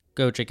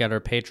Go check out our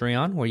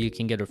Patreon, where you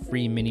can get a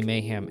free Mini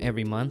Mayhem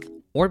every month,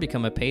 or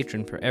become a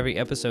patron for every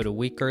episode a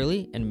week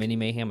early and Mini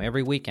Mayhem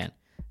every weekend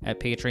at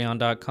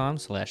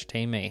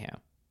patreon.com/TayMayhem.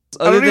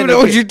 I don't even know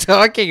what you're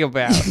talking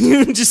about.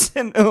 You just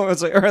said no. I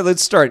was like, all right,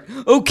 let's start.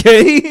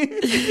 Okay.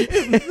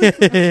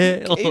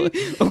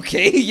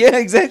 Okay. Yeah,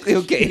 exactly.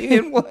 Okay.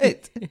 And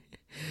what?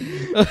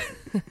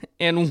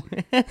 And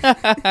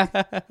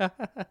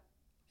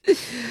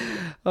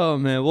oh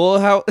man,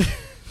 well,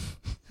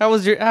 how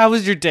was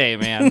your day,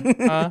 man?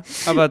 How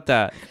about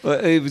that?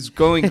 Well, it was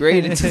going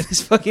great until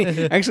this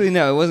fucking. Actually,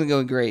 no, it wasn't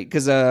going great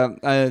because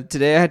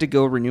today I had to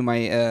go renew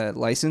my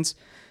license.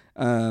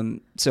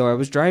 So I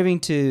was driving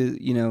to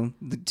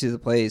to the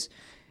place.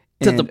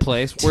 To the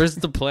place? Where's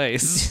the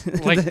place?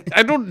 Like,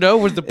 I don't know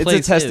where the place is.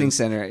 It's a testing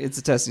center. It's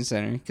a testing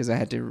center because I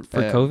had to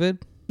for COVID.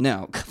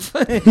 No,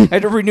 I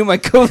had to renew my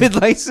COVID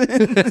license.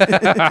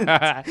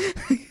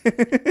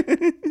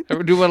 I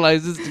renew my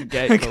license to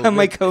get COVID. I got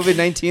my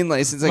COVID-19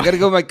 license. I got to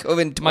go my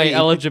COVID-20. My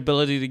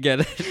eligibility to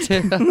get it.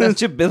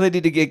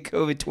 Eligibility to get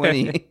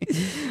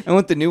COVID-20. I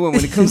want the new one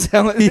when it comes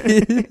out.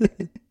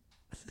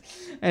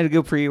 I had to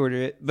go pre-order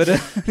it, but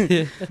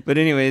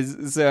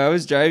anyways, so I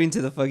was driving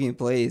to the fucking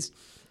place,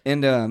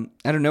 and out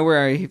of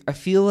nowhere, I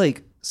feel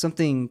like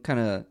something kind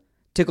of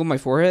tickled my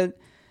forehead,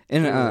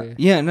 and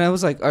and I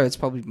was like, oh, it's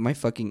probably my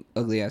fucking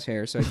ugly ass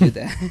hair, so I did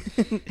that.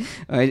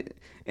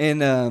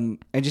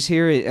 I just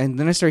hear it, and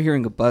then I start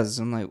hearing a buzz.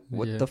 I'm like,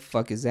 what the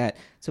fuck is that?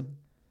 It's a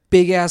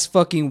big ass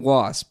fucking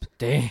wasp.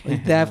 Damn,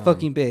 like that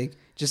fucking big.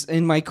 Just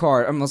in my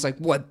car, I was like,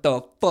 "What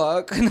the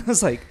fuck?" And I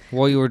was like,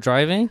 "While you were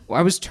driving?"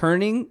 I was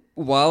turning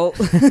while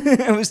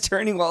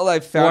I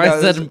found Why out.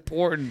 is that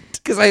important?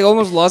 Because I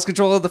almost lost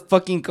control of the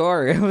fucking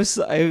car. I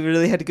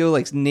really had to go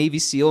like Navy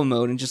SEAL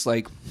mode and just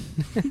like.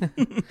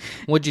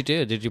 What'd you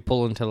do? Did you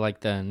pull into like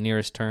the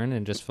nearest turn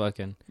and just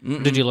fucking?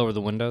 Did you lower the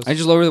windows? I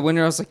just lowered the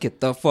window. I was like, "Get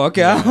the fuck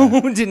out!"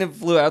 And it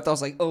flew out. I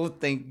was like, "Oh,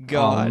 thank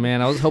God!" Oh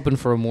man, I was hoping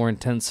for a more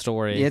intense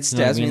story. Yeah, it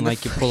stabs me.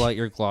 Like you pull out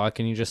your Glock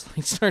and you just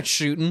like start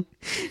shooting.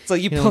 It's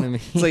like you pull. What I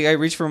mean? It's like I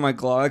reached for my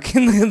Glock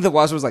and then the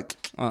wasp was like,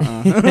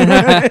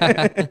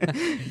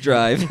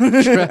 Drive. Drive.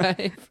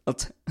 Drive. I'll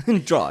tell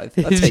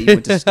you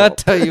when to stop. I'll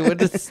tell you when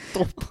to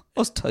stop.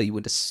 I'll tell you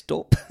when to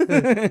stop.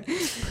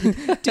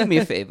 Do me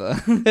a favor.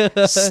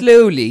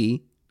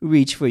 Slowly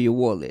reach for your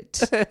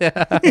wallet.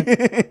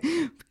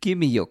 Give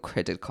me your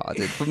credit card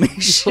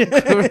information.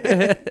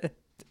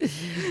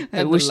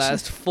 And the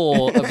last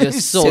four of your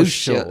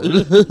social.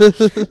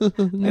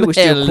 I wish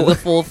the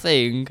full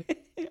thing.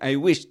 I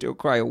wish to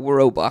acquire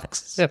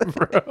Robux.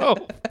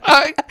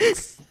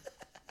 Robux.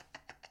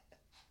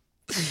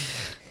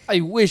 I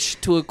wish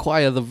to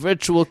acquire the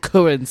virtual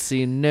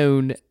currency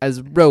known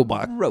as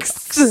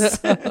Robux.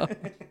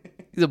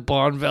 He's a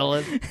Bond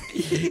villain.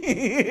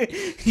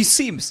 You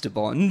see, Mr.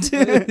 Bond.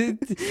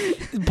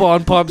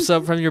 Bond pops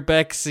up from your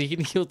back seat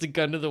and he holds a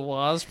gun to the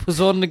wasp. Was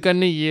holding a gun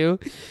to you.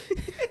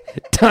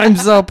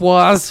 Time's up,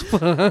 wasp.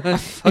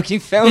 Fucking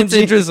found it's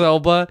Idris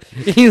Elba.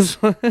 He's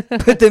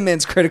put the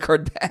man's credit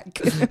card back.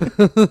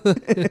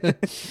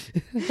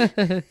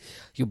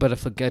 You better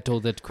forget all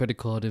that credit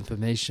card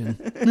information.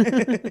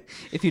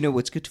 If you know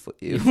what's good for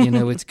you. If you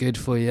know what's good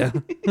for you.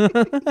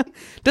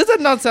 Does that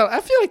not sound...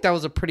 I feel like that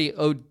was a pretty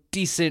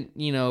decent,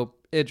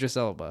 Idris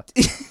Elba.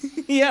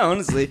 Yeah,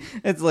 honestly.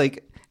 It's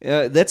like...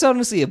 that's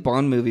honestly a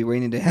Bond movie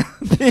waiting to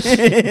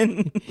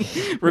happen.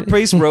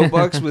 Replace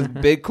Robux with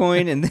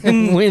Bitcoin and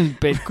then win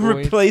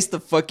Bitcoin. Replace the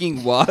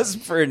fucking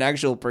wasp for an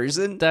actual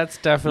person. That's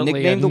definitely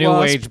Nickname a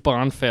new age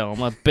Bond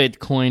film. A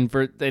Bitcoin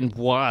and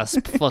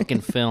wasp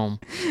fucking film.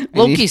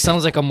 Loki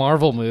sounds like a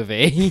Marvel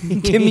movie.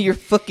 Give me your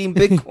fucking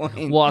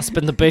Bitcoin. Wasp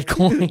and the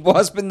Bitcoin.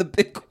 Wasp and the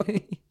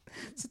Bitcoin.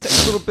 It's a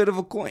tiny little bit of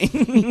a coin.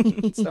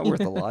 It's not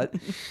worth a lot.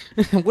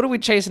 What are we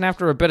chasing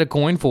after a bit of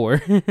coin for?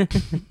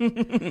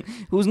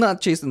 Who's not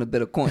chasing a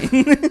bit of coin?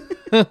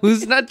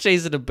 Who's not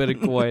chasing a bit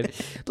of coin?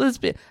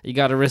 You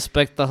got to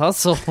respect the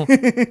hustle.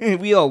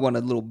 We all want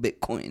a little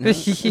Bitcoin. Huh?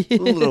 A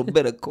little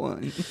bit of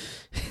coin.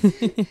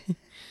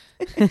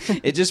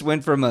 It just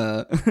went from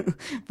a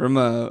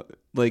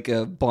like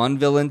a Bond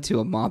villain to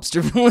a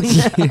mobster villain.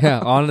 Yeah,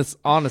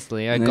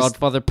 honestly, a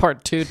Godfather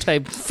Part 2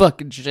 type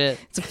fucking shit.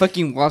 It's a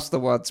fucking Wasp the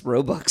Watts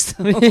Robux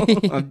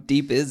though. How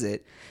deep is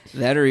it?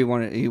 That or he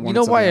wanted you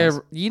know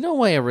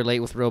why I relate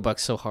with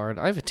Robux so hard?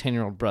 I have a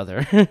 10-year-old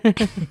brother.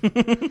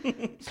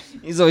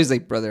 He's always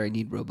like, brother, I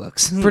need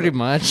Robux. Pretty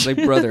much. Like,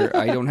 brother,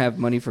 I don't have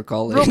money for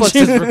college. Robux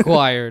is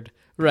required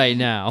right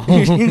now.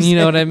 You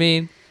know what I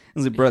mean? I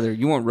was like, brother,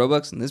 you want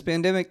Robux in this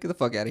pandemic? Get the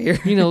fuck out of here.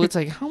 It's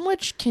like, how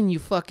much can you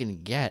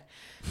fucking get?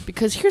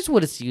 Because here's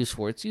what it's used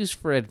for. It's used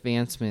for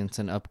advancements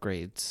and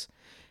upgrades.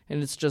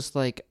 And it's just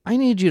like, I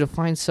need you to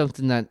find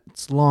something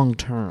that's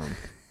long-term.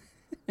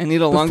 I need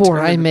a long term. Before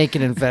I make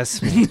an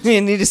investment. I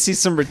need to see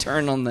some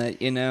return on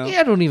that, Yeah,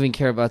 I don't even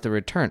care about the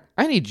return.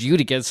 I need you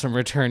to get some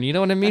return. You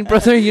know what I mean,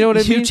 brother? You know what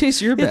I mean? You chase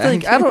your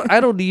bag. It's like, I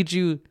don't need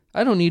you.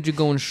 I don't need you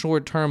going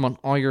short term on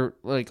all your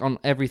on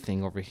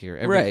everything over here.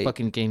 Every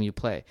fucking game you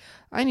play.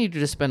 I need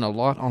you to spend a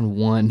lot on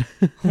one.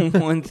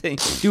 One thing.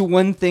 Do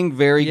one thing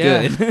very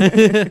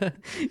good.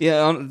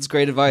 Yeah, it's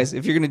great advice.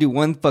 If you're gonna do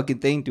one fucking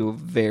thing, do it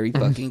very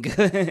fucking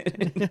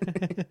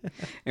good.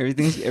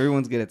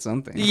 Everyone's good at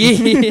something.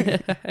 Yeah,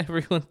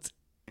 everyone's.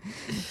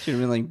 Should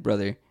have been like,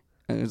 brother.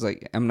 I was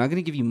like, I'm not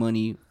gonna give you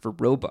money for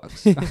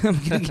Robux.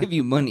 I'm gonna give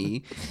you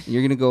money. And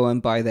you're gonna go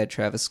and buy that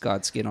Travis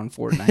Scott skin on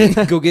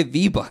Fortnite. Go get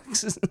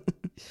V-Bucks.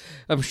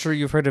 I'm sure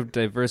you've heard of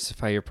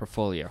diversify your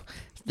portfolio.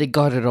 They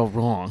got it all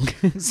wrong.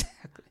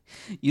 Exactly.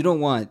 You don't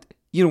want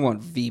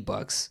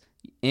V-Bucks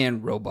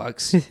and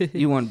Robux.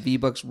 You want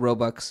V-Bucks,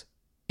 Robux,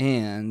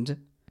 and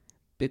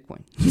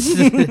Bitcoin.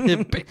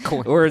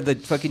 Bitcoin. Or the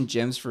fucking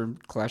gems for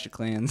Clash of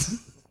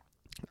Clans.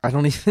 I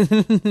don't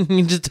even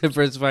you just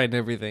diversifying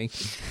everything.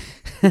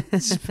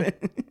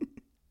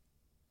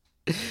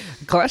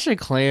 Clash of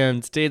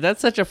Clans, dude,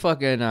 that's such a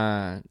fucking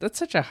that's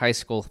such a high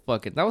school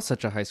fucking that was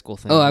such a high school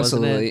thing. Oh,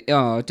 absolutely.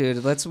 Oh, dude,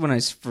 that's when I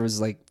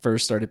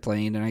first started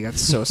playing and I got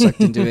so sucked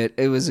into it.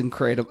 It was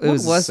incredible. It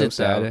was so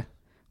sad.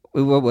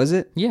 What was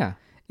it? Yeah.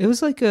 It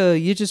was like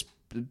you just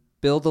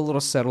build a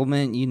little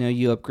settlement,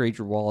 you upgrade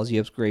your walls,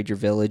 you upgrade your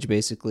village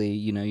basically,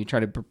 you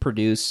try to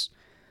produce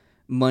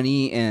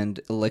money and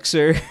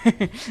elixir.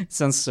 It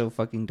sounds so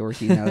fucking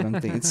dorky now that I'm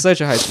thinking. It's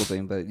such a high school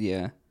thing, but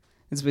yeah.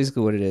 It's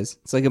basically what it is.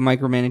 It's like a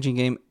micromanaging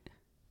game.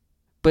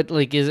 But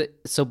like, is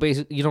it so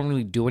basically you don't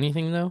really do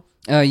anything though?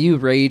 You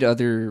raid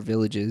other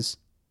villages.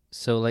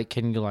 So like,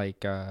 can you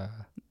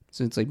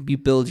So it's like you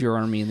build your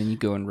army and then you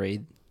go and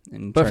raid.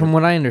 But from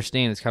what I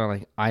understand, it's kind of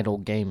like idle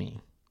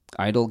gaming.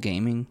 Idle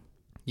gaming?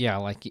 Yeah,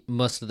 like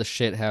most of the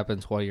shit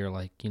happens while you're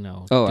doing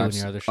your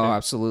other shit. Oh,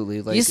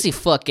 absolutely. Like, you see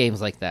fuck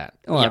games like that.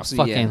 Oh, yeah,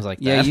 absolutely. Fuck games like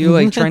that. Yeah, you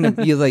like trying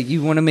to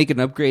you want to make an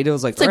upgrade. It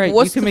was like, all right,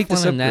 you can make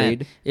this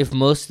upgrade. If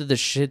most of the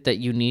shit that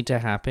you need to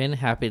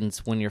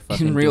happens when you're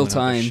fucking in real doing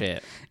time.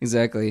 Shit.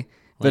 Exactly.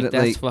 But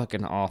that's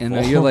fucking awful.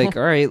 And you're like,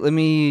 all right, let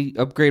me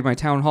upgrade my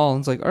town hall.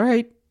 And it's like, all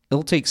right,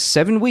 it'll take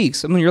 7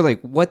 weeks. I mean, you're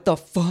like, what the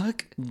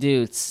fuck,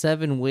 dude?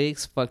 7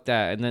 weeks? Fuck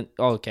that. And then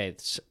okay.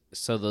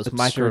 So those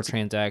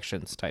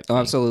microtransactions type thing. Oh,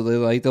 absolutely.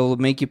 Like they'll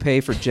make you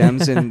pay for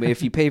gems, and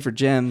if you pay for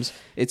gems,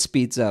 it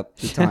speeds up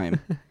the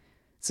time.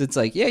 So it's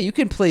like, yeah, you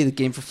can play the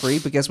game for free,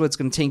 but guess what? It's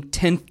going to take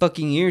 10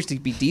 fucking years to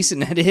be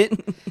decent at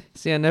it.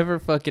 See, I never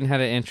fucking had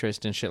an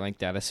interest in shit like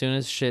that. As soon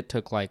as shit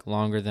took like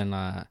longer than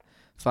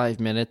 5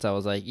 minutes, I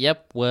was like,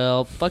 yep,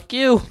 well, fuck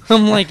you.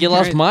 I'm like, you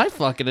lost my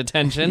fucking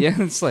attention. Yeah,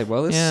 it's like,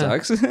 well, this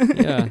sucks.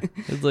 Yeah.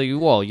 It's like,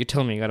 whoa, you're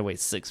telling me I got to wait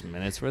 6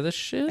 minutes for this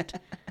shit?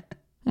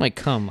 I'm like,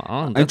 come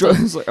on. I'm a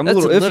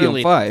little iffy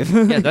on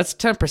 5. Yeah, that's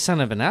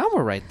 10% of an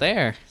hour right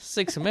there.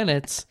 6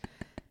 minutes.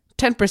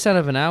 10%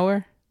 of an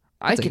hour?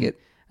 I can. It.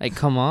 Like,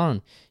 come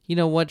on. You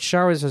know what?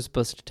 Showers are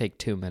supposed to take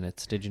 2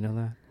 minutes. Did you know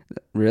that?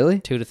 Really?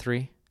 2 to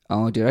 3.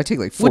 Oh, dude, I take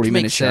like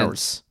 40-minute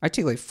showers. I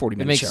take like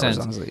 40-minute showers,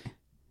 honestly.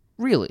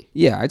 Really?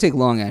 Yeah, I take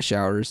long-ass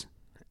showers.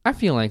 I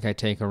feel like I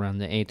take around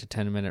the 8 to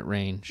 10 minute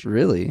range.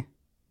 Really?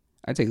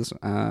 I take this.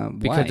 Because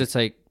why? It's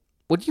like,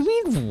 what do you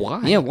mean,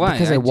 why? Yeah, why?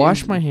 Because I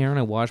wash my hair and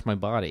I wash my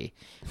body.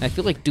 And I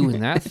feel like doing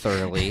that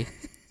thoroughly.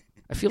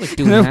 I feel like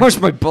doing that. I wash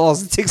my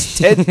balls. It takes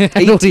 10,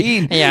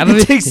 18.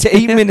 It takes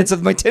 8 minutes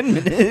of my 10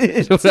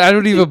 minutes. I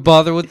don't even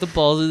bother with the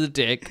balls of the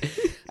dick.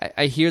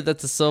 I hear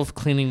that's a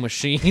self-cleaning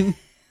machine.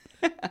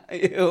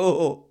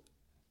 Ew.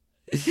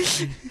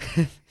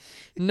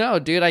 No,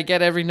 dude, I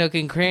get every nook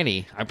and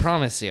cranny. I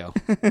promise you.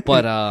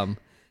 But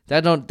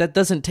that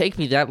doesn't take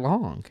me that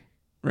long.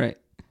 Right.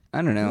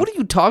 I don't know. What are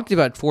you talking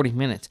about? 40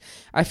 minutes.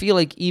 I feel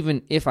like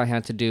even if I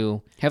had to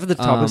do half of the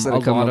topics that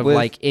I come up with, a lot of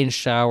like in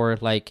shower,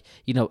 like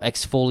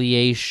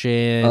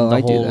exfoliation,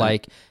 the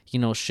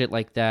whole shit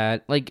like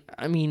that. Like,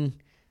 I mean,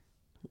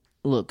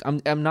 look,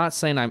 I'm not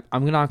saying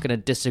I'm not gonna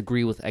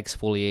disagree with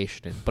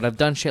exfoliation, but I've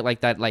done shit like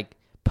that, like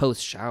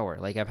post shower.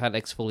 Like I've had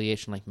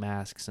exfoliation, like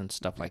masks and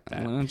stuff like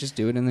that. Well, just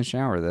do it in the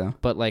shower though.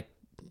 But like,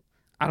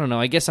 I don't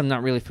know. I guess I'm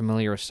not really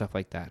familiar with stuff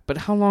like that. But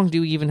how long do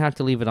you even have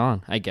to leave it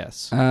on? I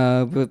guess.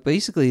 But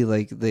basically,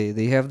 like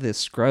they have the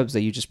scrubs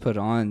that you just put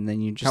on, and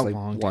then you just how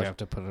long do you have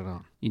to put it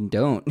on? You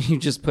don't. You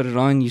just put it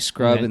on, you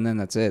scrub, and then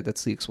that's it.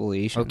 That's the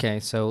exfoliation.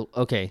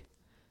 Okay.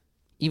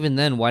 Even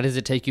then, why does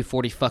it take you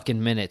 40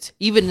 fucking minutes?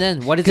 Even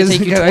then, why does it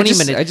take you 20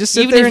 minutes? I just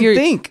sit there and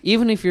think.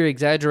 Even if you're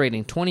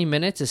exaggerating, 20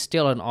 minutes is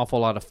still an awful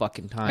lot of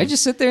fucking time. I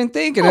just sit there and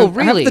think. And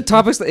really? Half the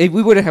topics, we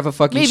wouldn't have a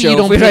fucking show. Maybe you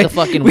don't pay the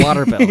fucking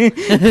water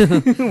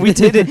bill. We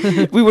did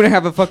it. We wouldn't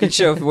have a fucking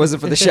show if it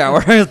wasn't for the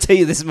shower. I'll tell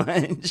you this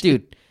much.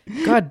 Dude,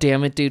 god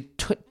damn it, dude.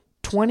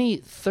 20,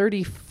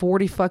 30,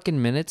 40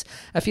 fucking minutes.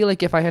 I feel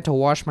like if I had to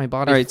wash my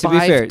body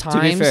 5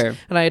 times and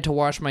I had to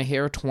wash my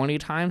hair 20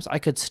 times, I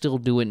could still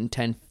do it in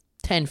 10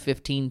 10,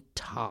 15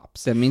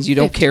 tops. That means you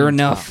don't care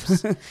enough.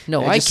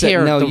 No, I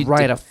care the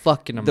right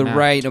fucking amount. The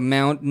right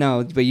amount,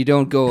 no, but you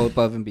don't go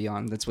above and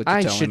beyond. That's what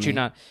you're telling me. I shit you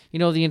not. You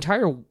know, the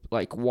entire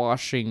like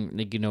washing,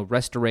 like, you know,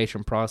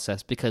 restoration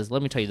process. Because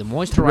let me tell you, the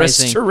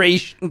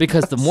moisturizing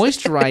because the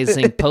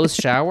moisturizing post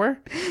shower,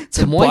 it's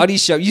a body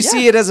shop. You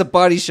see it as a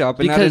body shop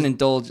and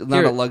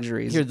not a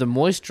luxury. Here, the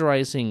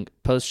moisturizing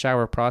post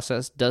shower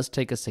process does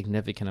take a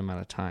significant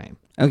amount of time.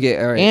 Okay,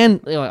 all right.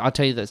 And you know, I'll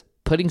tell you this: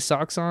 putting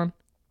socks on.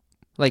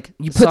 Like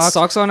you put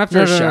socks on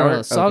after a shower?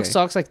 No.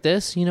 Socks like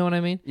this, you know what I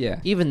mean?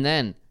 Yeah. Even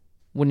then,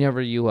 whenever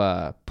you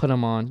put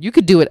them on, you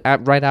could do it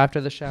right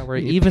after the shower.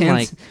 Even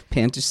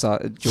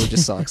Georgia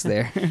socks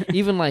there.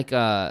 Even like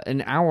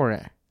an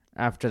hour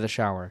after the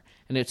shower,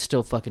 and it's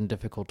still fucking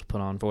difficult to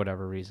put on for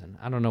whatever reason.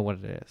 I don't know what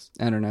it is.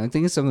 I don't know. I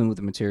think it's something with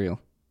the material.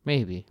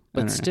 Maybe,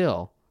 but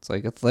still. It's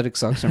like athletic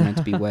socks are meant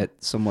to be wet,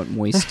 somewhat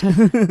moist.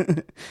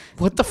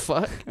 What the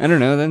fuck? I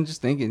don't know. I'm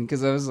just thinking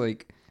because I was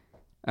like.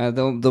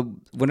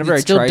 Whenever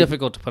it's still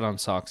difficult to put on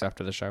socks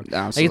after the shower.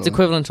 Absolutely. Like it's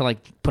equivalent to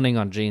like putting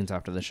on jeans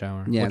after the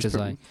shower, which is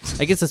like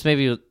I guess that's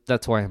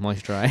why I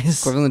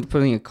moisturize. Equivalent to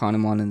putting a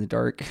condom on in the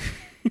dark.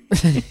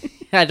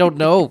 I don't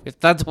know if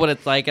that's what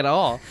it's like at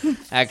all,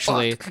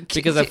 actually,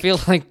 because I feel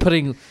like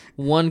putting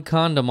one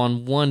condom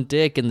on one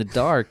dick in the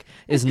dark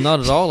is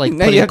not at all like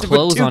putting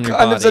clothes on your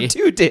body. Two condoms on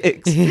two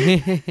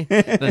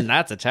dicks. Then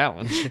that's a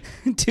challenge.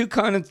 2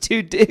 condoms,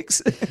 2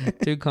 dicks.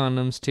 2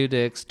 condoms, 2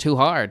 dicks. Too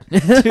hard.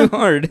 Too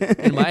hard.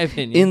 In my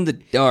opinion. In the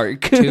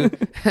dark.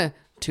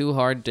 2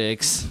 hard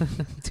dicks.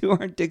 2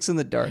 hard dicks in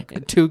the dark.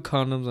 And 2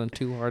 condoms on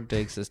 2 hard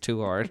dicks is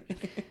too hard.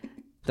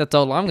 That's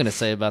all I'm going to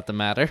say about the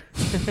matter.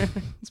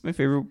 It's my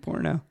favorite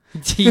porno.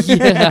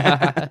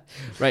 Yeah.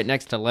 Right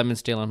next to Lemon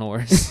Stealing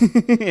Horse.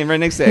 And right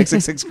next to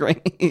XXX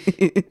Granny.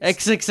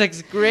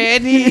 XXX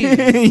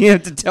Granny. You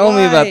have to tell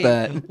me about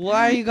that.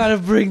 Why you got to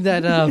bring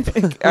that up?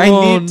 I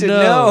need to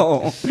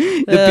know.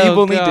 The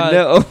people need to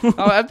know.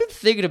 I've been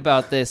thinking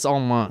about this all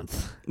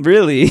month.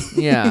 Really?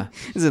 Yeah.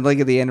 Is it like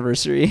at the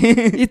anniversary?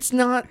 It's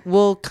not.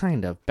 Well,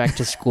 kind of. Back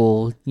to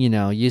school, you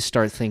know, you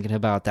start thinking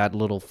about that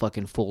little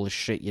fucking foolish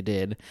shit you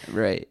did.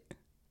 Right.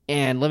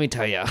 And let me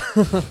tell you.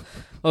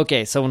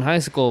 Okay, so in high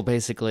school,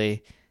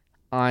 basically,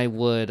 I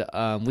would,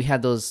 we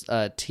had those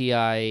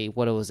TI,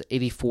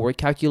 84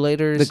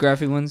 calculators. The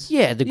graphing ones?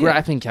 Yeah, the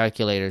graphing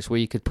calculators where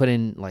you could put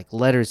in, like,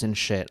 letters and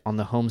shit on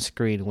the home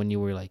screen when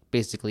you were, like,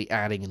 basically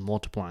adding and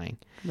multiplying.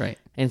 Right.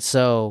 And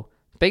so,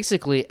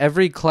 basically,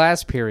 every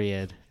class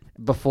period,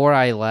 before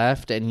I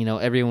left and, you know,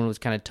 everyone was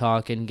kind of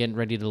talking, getting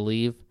ready to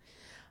leave,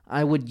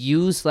 I would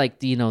use, like,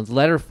 the, you know,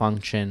 letter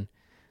function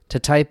to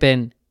type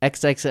in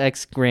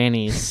XXX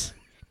Grannies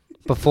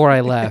before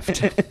I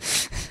left.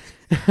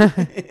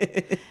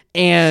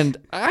 And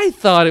I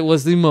thought it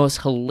was the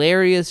most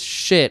hilarious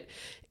shit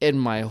in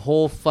my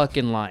whole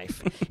fucking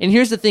life. And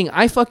here's the thing,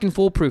 I fucking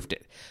foolproofed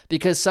it.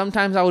 Because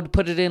sometimes I would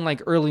put it in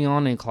like early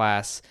on in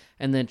class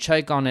and then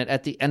check on it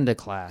at the end of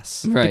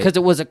class. Right. Because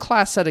it was a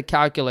class set of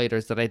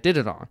calculators that I did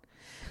it on.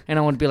 And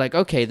I would be like,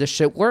 okay, this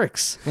shit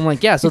works. I'm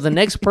like, yeah, so the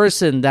next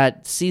person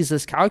that sees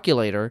this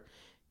calculator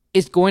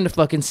is going to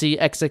fucking see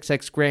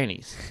XXX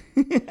Grannies.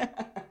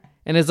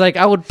 And it's like,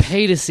 I would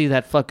pay to see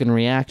that fucking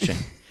reaction.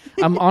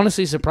 I'm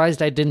honestly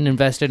surprised I didn't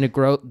invest in a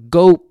GoPro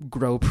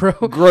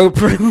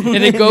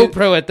in a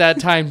GoPro at that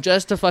time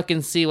just to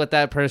fucking see what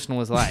that person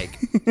was like.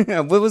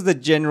 What was the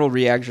general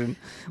reaction?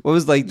 What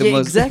was like the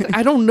most exactly?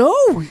 I don't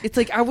know. It's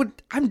like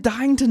I'm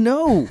dying to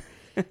know.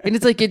 And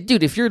it's like,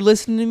 dude, if you're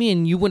listening to me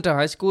and you went to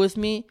high school with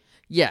me,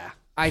 yeah,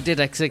 I did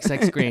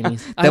XXX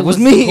Grannies. That was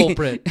me. The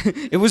culprit.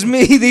 It was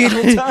me the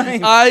whole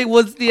time. I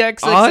was the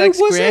XXX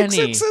Granny.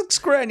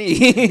 XXX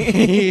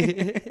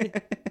Granny.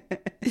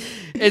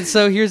 And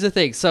so here's the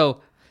thing.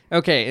 So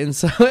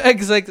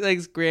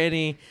XXX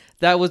Granny,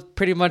 that was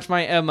pretty much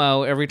my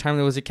MO every time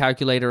there was a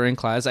calculator in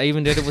class. I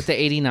even did it with the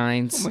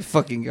 89s. Oh my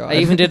fucking God. I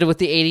even did it with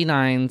the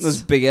 89s.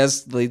 Those big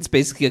ass, like, it's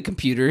basically a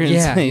computer. And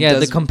yeah,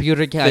 the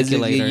computer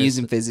calculator.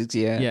 Using physics,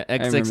 yeah. Yeah,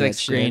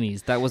 XXX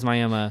Grannies. That was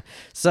my MO.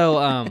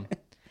 So,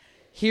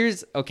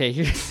 here's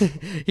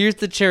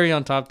the cherry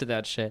on top to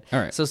that shit. All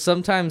right. So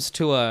sometimes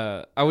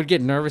I would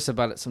get nervous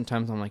about it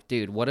sometimes. I'm like,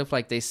 dude, what if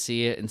like they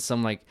see it and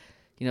some like,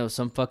 you know,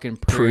 some fucking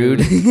prude.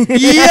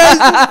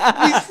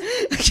 Yes!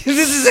 This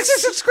is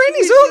XXX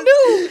Grannies. Oh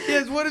no!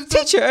 Yes, what if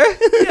teacher?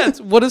 Yes,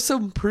 what if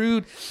some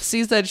prude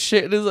sees that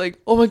shit and is like,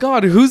 oh my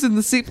God, who's in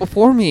the seat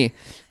before me?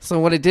 So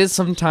what I did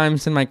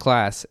sometimes in my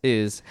class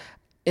is,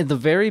 in the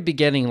very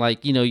beginning,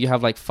 like, you know, you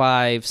have like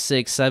 5,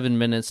 6, 7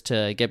 minutes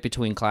to get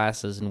between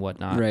classes and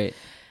whatnot. Right.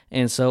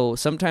 And so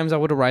sometimes I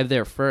would arrive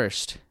there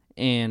first.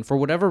 And for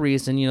whatever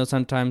reason, you know,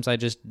 sometimes I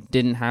just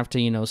didn't have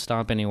to, you know,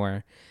 stop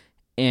anywhere.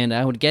 And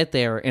I would get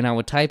there and I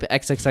would type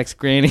XXX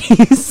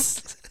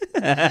Grannies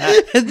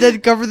and then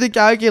cover the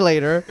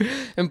calculator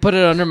and put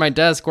it under my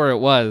desk where it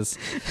was.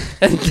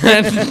 And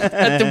then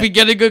at the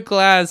beginning of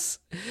class,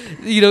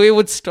 you know, it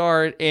would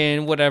start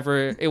and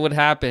whatever, it would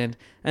happen.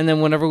 And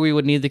then whenever we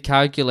would need the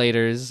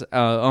calculators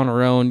on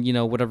our own,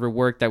 whatever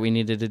work that we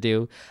needed to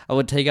do, I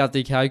would take out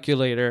the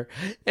calculator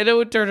and it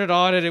would turn it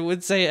on and it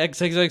would say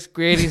XXX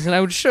grannies, and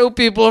I would show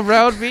people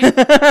around me. You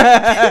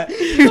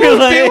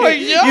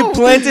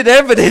planted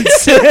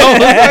evidence.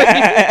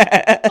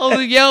 I was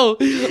like, yo,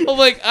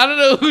 I don't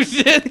know who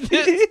did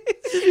this,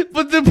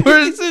 but the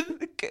person,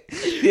 the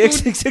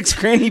XXX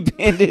granny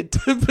bandit,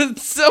 but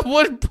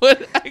someone put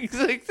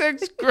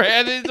XXX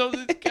grannies on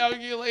this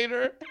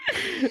calculator,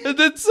 and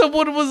then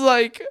someone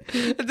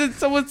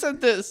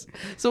said this.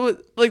 So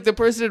like the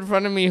person in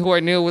front of me who I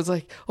knew was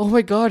like, oh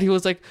my God, he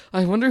was like,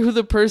 I wonder who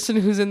the person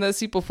who's in that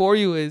seat before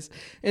you is.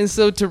 And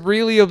so to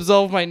really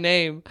absolve my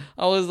name,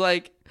 I was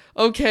like,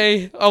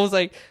 okay. I was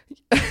like,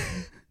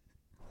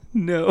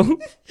 no.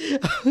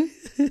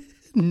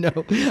 No,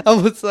 I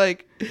was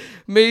like,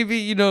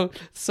 maybe,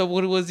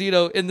 someone was,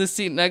 in the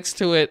seat next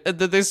to it, and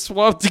then they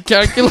swapped the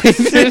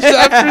calculators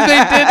after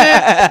they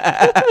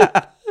did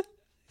it.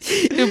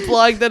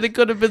 Implying that it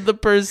could have been the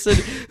person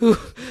who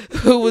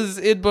was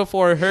in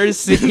before her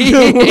seat.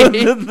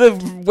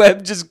 The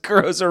web just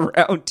grows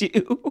around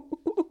you.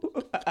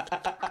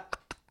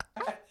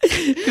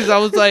 Because I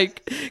was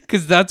like,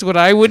 because that's what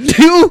I would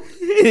do.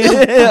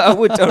 I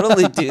would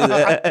totally do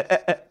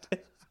that.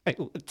 I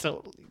would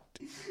totally.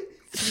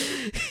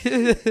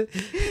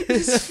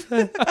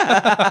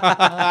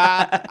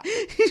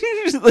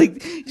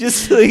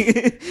 just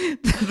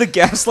the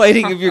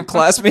gaslighting of your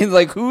classmate,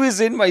 like, who is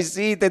in my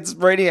seat that's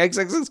writing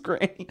XXX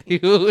granny?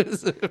 Who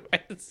is in my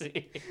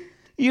seat?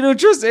 You don't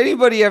trust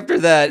anybody after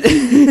that.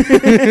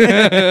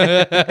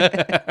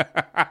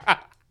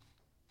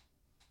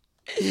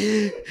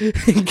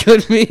 It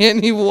could be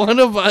any one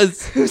of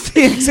us. Who's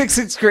the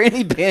XXX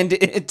granny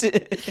bandit?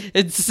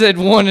 It said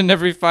 1 in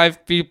every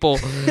 5 people.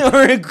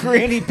 Or a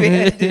granny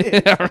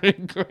bandit. Or a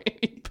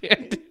granny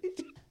bandit.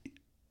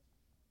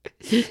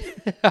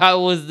 I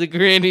was the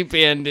granny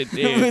bandit, dude.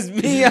 It was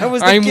me. I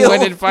was the gilf. I'm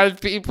 1 in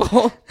 5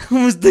 people.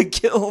 I was the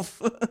gilf.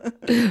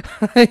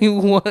 I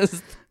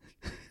was.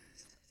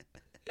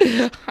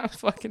 I'm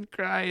fucking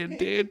crying,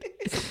 dude.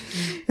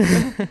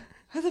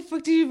 How the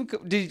fuck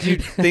did you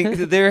think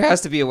that there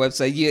has to be a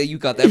website? Yeah, you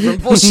got that from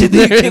bullshit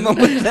that you came up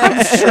with that.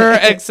 I'm sure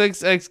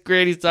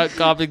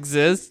xxxgrannies.com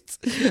exists.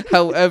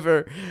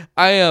 However,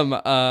 I am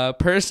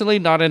personally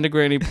not into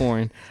granny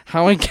porn.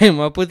 How I came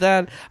up with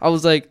that, I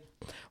was like,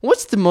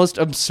 what's the most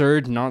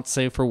absurd, not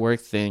safe for work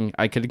thing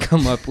I could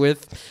come up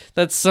with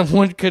that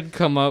someone could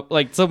come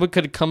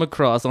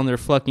across on their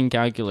fucking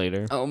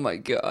calculator? Oh my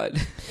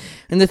God.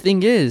 And the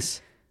thing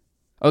is,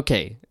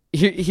 okay,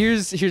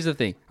 Here's the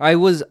thing. I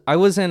was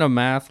in a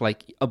math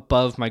like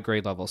above my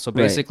grade level. So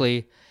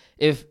basically,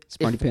 if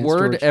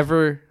Word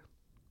ever,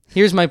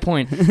 here's my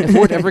point. If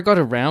Word ever got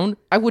around,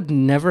 I would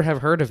never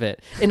have heard of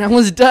it, and I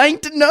was dying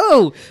to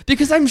know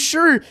because I'm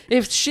sure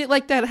if shit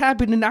like that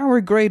happened in our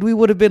grade, we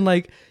would have been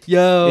like,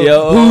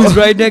 "Yo, who's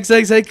right next to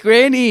XXX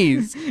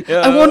grannies?"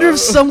 Yo. I wonder if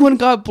someone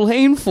got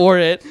blamed for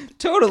it.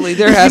 Totally,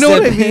 there has to be. You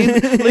know what I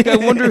mean? Like, I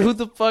wonder who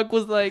the fuck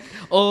was like,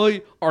 "Oh,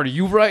 are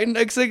you writing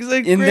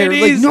XXX and they're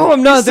like, "No,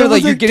 I'm not." They're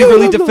like, "You're getting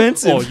really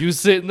defensive." Oh, you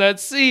sit in that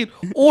seat,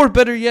 or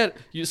better yet,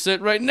 you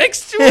sit right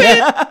next to it.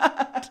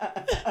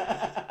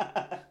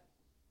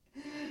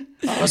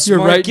 You're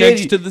right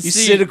next to the seat. You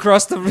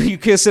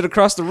can sit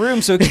across the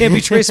room, so it can't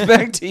be traced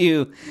back to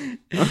you.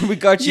 We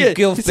got you,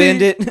 Gilf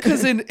Bandit.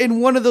 Because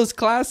in one of those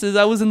classes,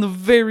 I was in the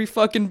very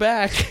fucking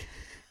back.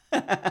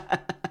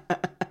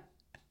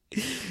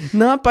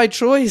 Not by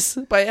choice,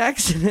 by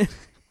accident.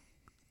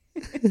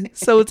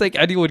 So it's like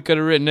anyone could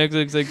have written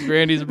XXX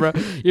grannies, bro.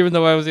 Even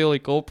though I was the only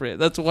culprit.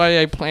 That's why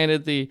I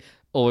planted the.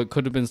 Oh, it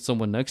could have been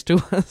someone next to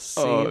us.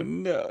 Oh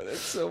no, that's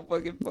so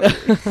fucking funny,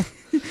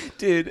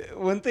 dude.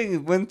 One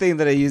thing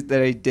that I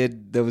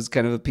did that was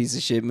kind of a piece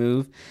of shit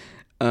move.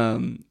 So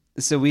I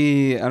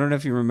don't know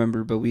if you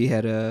remember, but we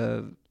had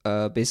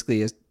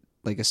basically a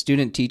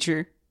student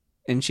teacher,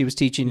 and she was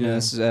teaching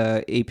us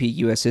AP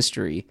US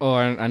history. Oh,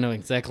 I know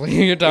exactly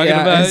who you're talking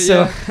about.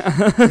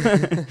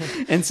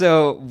 And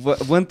so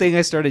one thing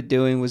I started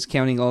doing was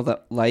counting all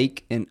the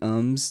like and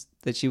ums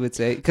that she would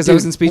say, because I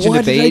was in speech and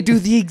debate. Why did I do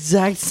the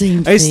exact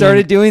same thing? I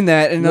started doing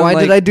that, and why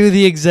did I do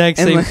the exact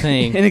same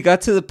thing? And it got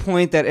to the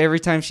point that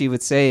every time she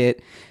would say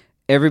it,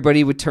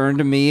 everybody would turn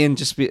to me and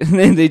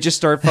and they just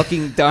start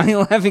fucking dying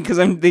laughing because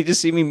they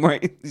just see me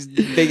write these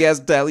big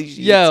ass tally sheets.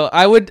 Yo,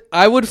 I would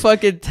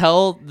fucking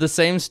tell the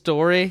same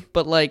story,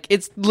 but like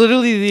it's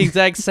literally the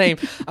exact same.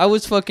 I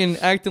was fucking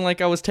acting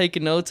like I was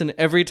taking notes, and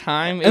every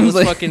time it was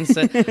like, fucking.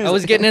 I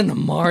was getting in the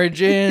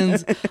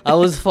margins. I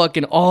was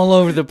fucking all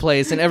over the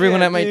place, and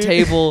everyone at my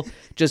table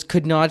just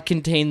could not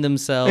contain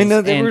themselves. I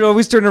know they would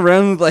always turn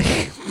around like.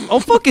 I'll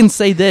fucking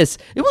say this: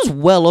 it was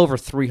well over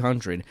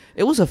 300.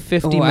 It was a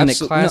 50-minute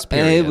class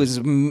period.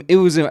 It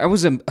was. I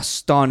was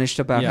astonished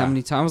about how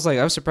many times.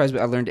 I was surprised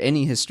I learned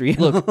any history.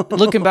 Look,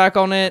 looking back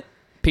on it,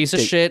 piece of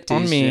shit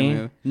on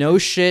me. No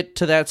shit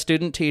to that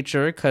student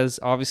teacher, because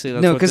obviously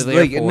that's what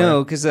they're there for.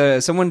 No,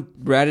 because someone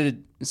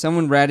ratted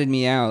someone ratted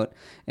me out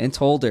and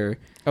told her.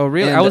 Oh,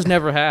 really? And I was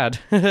never had.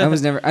 I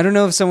was never. I don't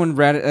know if someone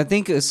ratted. I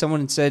think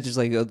someone said just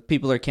like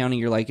people are counting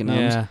your like and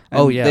ums. Yeah.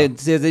 And Oh, yeah. They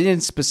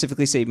didn't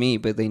specifically say me,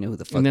 but they knew who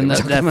the fuck. And then they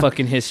were that talking about.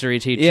 fucking history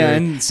teacher Yeah,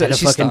 and so had to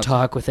she fucking stopped.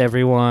 talk with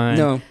everyone.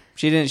 No,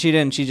 she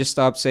didn't. She just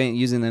stopped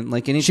using them.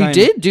 Like She anytime.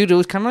 did, dude. It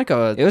was kind of like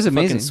a It was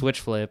amazing. fucking switch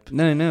flip.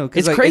 No.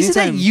 It's like crazy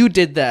anytime, that you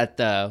did that,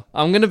 though.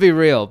 I'm gonna be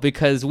real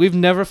because we've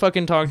never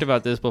fucking talked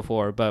about this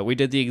before, but we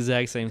did the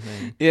exact same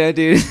thing. Yeah,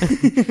 dude.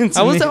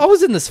 I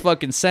was in this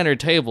fucking center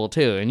table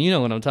too, and you know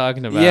what I'm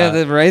talking about.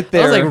 Yeah, right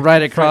there. I was like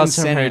right across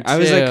front from and her. I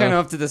was like too. kind of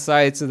off to the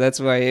side, so that's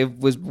why it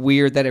was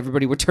weird that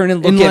everybody would turn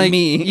and look And at like,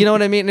 me. You know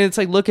what I mean? And it's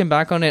like looking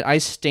back on it, I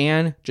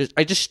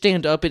just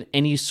stand up in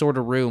any sort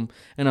of room,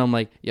 and I'm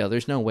like, yo,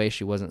 there's no way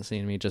she wasn't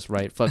seeing me just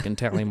write fucking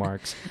tally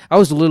marks. I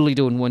was literally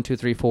doing 1, 2,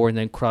 3, 4, and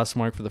then cross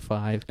mark for the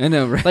 5. I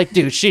know, right? Like,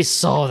 dude, she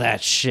saw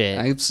that shit.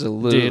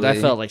 Absolutely, Dude, I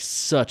felt like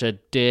such a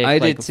dick. I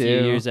like did a few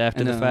too. years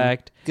after the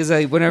fact. Because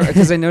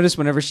I noticed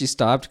whenever she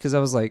stopped, because I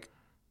was like,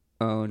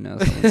 oh no,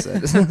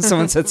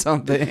 someone said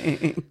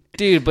something.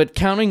 Dude, but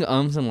counting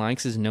ums and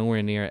likes is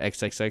nowhere near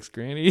XXX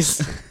grannies.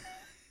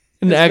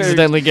 And It's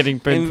accidentally getting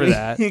pinned for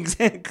that.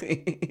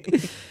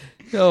 Exactly.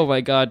 Oh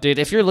my god, dude!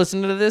 If you're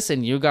listening to this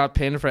and you got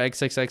pinned for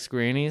XXX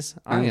grannies,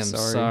 I I'm am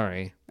sorry.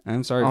 sorry.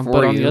 I'm sorry for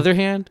But you. on the other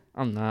hand,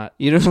 I'm not.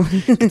 You know,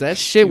 That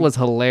shit was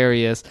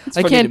hilarious.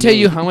 I funny can't to tell me.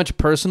 you how much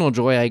personal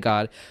joy I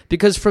got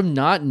because from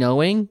not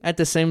knowing at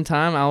the same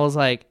time, I was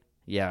like,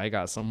 yeah, I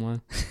got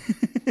someone.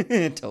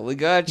 totally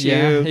got you.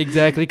 Yeah,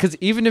 exactly. Because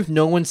even if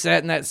no one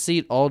sat in that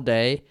seat all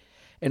day,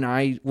 and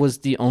I was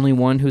the only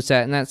one who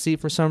sat in that seat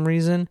for some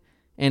reason,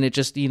 and it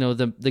just,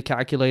 the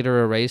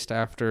calculator erased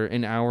after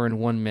an hour and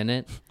 1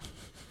 minute,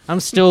 I'm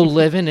still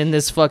living in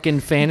this fucking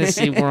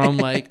fantasy where I'm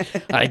like,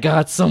 I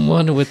got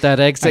someone with that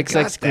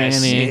XXX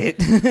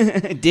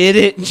granny. Did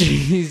it?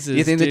 Jesus,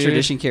 You think dude. the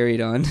tradition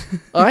carried on?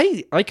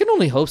 I can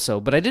only hope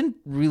so, but I didn't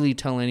really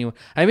tell anyone.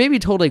 I maybe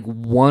told like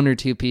 1 or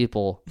 2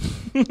 people.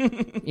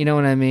 You know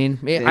what I mean?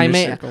 I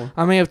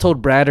may have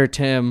told Brad or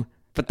Tim,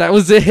 but that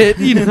was it.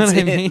 You know what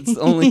I mean? It's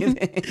the only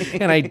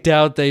thing. And I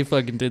doubt they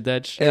fucking did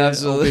that shit.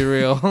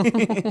 Absolutely. I'll be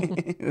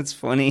real. That's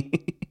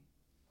funny.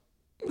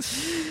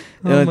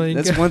 Oh my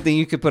That's God. one thing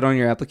you could put on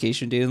your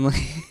application, dude. Like,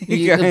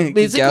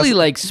 Basically,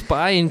 like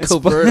spy and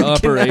covert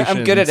operations.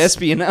 I'm good at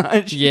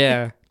espionage.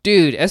 Yeah.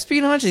 Dude,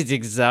 espionage is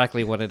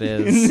exactly what it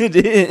is. It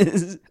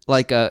is.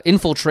 Like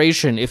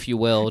infiltration, if you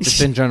will, just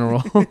in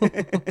general.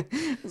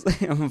 It's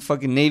like I'm a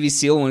fucking Navy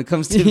SEAL when it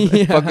comes to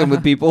Yeah. fucking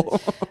with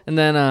people. And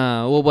then,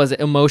 what was it?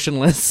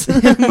 Emotionless.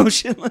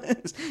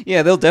 Emotionless.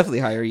 Yeah, they'll definitely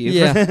hire you.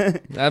 Yeah,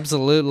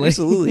 absolutely.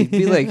 Absolutely.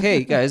 Be like,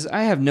 hey, guys,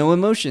 I have no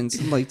emotions.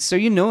 I'm like, so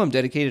you know I'm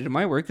dedicated to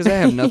my work because I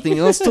have nothing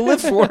else to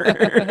live for.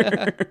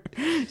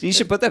 So you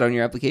should put that on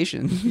your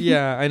application.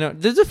 Yeah, I know.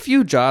 There's a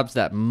few jobs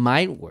that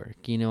might work,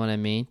 you know what I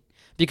mean?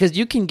 Because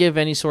you can give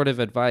any sort of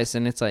advice,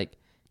 and it's like,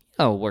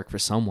 oh, work for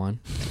someone.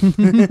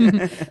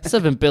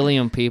 7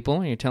 billion people,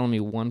 and you're telling me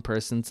one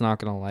person's not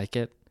going to like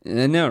it?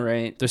 I know,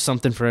 right? There's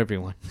something for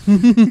everyone.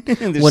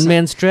 There's One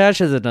man's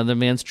trash is another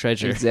man's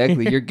treasure.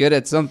 Exactly. You're good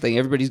at something.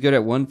 Everybody's good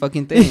at one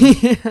fucking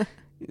thing.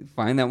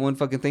 Find that one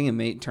fucking thing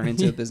and turn it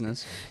into a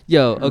business.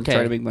 Yo, Or okay.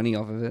 Try to make money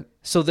off of it.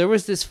 So there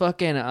was this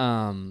fucking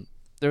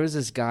there was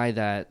this guy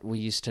that we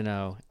used to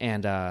know,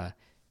 and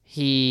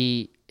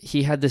he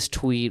had this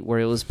tweet where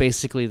it was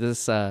basically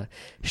this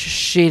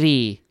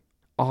shitty,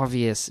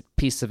 obvious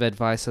piece of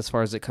advice as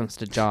far as it comes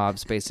to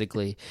jobs.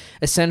 Basically,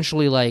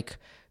 essentially, like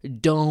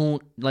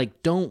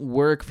don't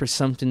work for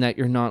something that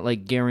you're not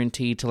like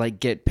guaranteed to like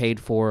get paid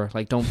for.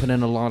 Like, don't put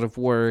in a lot of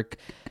work.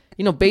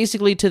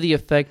 Basically to the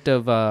effect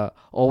of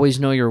always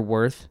know your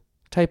worth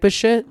type of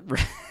shit.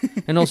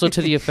 And also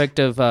to the effect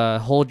of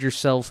hold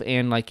yourself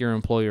and like your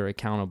employer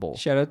accountable.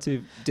 Shout out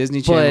to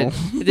Disney Channel.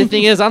 But the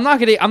thing is, I'm not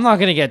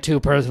gonna get too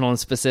personal and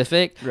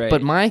specific. Right.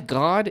 But my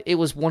God, it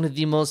was one of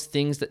the most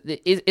things that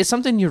it's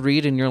something you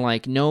read and you're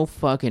like, no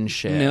fucking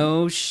shit.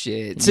 No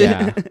shit.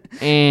 Yeah.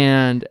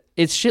 And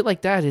it's shit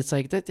like that. It's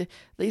like that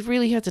they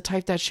really had to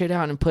type that shit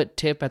out and put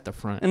tip at the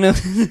front. No,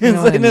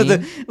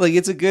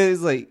 it's a good.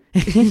 It's like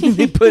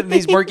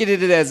he's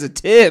marketed it as a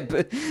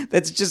tip.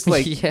 That's just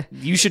like Yeah.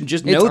 you should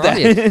just It's know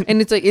obvious. that.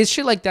 And it's like it's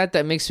shit like that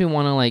makes me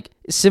want to like,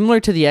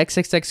 similar to the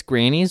XXX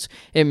grannies,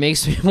 it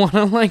makes me want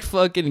to like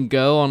fucking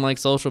go on like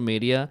social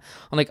media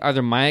on like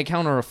either my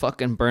account or a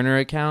fucking burner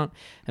account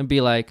and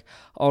be like,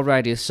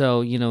 alrighty,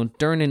 so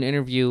during an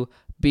interview,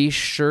 be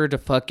sure to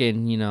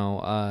fucking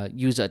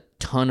use a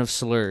ton of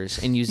slurs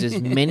and use as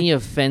many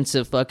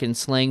offensive fucking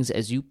slangs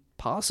as you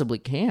possibly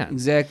can.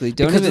 Exactly.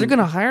 Because they're going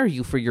to hire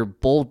you for your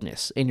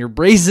boldness and your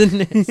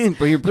brazenness.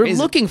 They're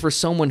looking for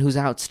someone who's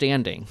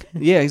outstanding.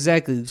 Yeah,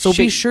 exactly. So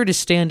be sure to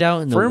stand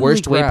out in the Firmly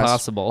worst way grasp.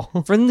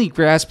 possible. Friendly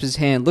grasp his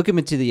hand, look him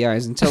into the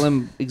eyes, and tell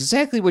him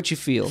exactly what you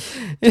feel.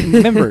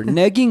 Remember,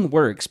 negging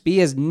works. Be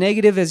as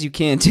negative as you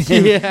can to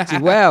him. Yeah. Say,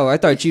 wow, I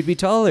thought you'd be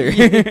taller.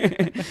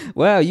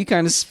 Wow, you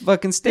kind of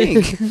fucking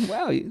stink.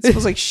 Wow, it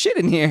smells like shit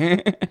in here.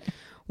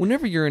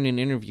 whenever you're in an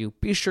interview,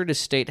 be sure to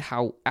state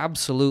how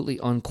absolutely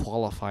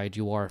unqualified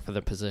you are for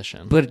the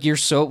position. But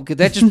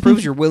that just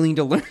proves you're willing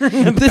to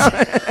learn about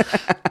it.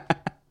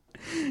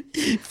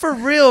 For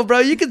real, bro.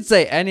 You can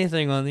say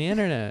anything on the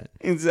internet.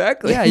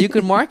 Exactly. Yeah, you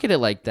could market it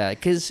like that.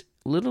 Because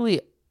literally,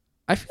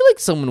 I feel like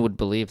someone would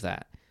believe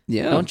that.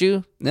 Yeah. Don't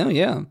you? No,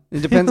 yeah.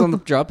 It depends on the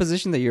job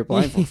position that you're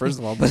applying for, first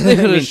of all. But they're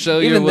going to show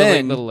you're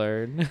willing to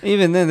learn.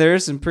 Even then, there are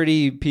some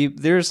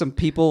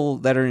people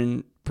that are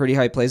in pretty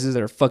high places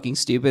that are fucking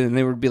stupid, and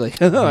they would be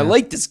like, "Oh, I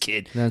like this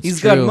kid.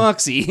 He's got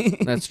moxie."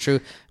 That's true.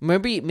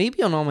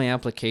 Maybe on all my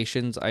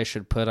applications, I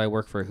should put I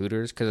work for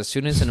Hooters, because as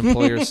soon as an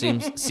employer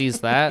sees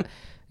that,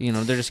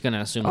 they're just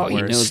gonna assume the worst.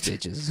 He knows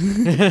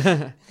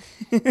bitches.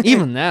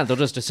 Even that, they'll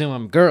just assume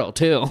I'm a girl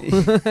too.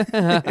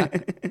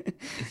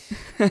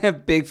 I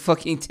have big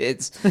fucking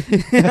tits.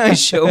 I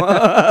show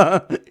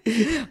up.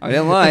 I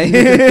didn't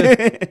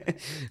lie.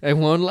 I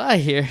won't lie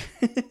here.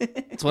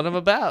 That's what I'm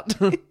about.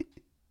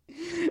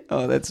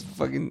 Oh, that's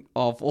fucking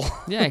awful.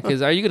 Yeah,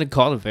 because are you going to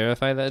call to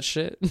verify that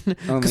shit?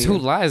 Because who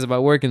lies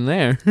about working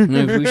there?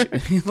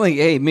 Like,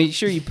 hey, make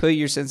sure you put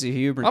your sense of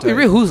humor. I'll be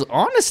real. Who's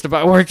honest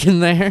about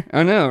working there?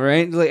 I know,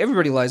 right? Like,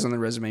 everybody lies on their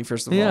resume,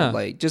 first of all.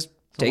 Like, just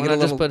take it a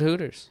little. Just put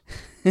Hooters.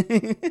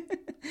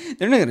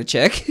 They're not going to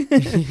check.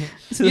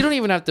 You don't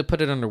even have to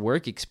put it under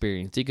work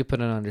experience. You could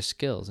put it under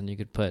skills, and you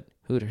could put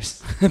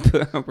Hooters.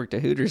 I worked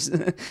at Hooters.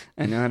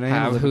 I know how to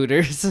have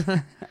Hooters.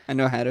 I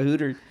know how to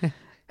Hooter.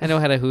 I know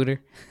how to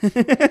Hooter.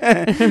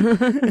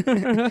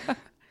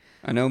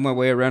 I know my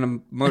way around a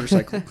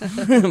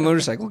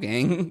motorcycle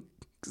gang.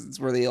 'Cause it's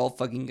where they all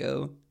fucking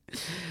go.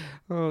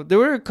 Oh, there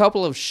were a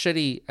couple of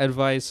shitty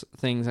advice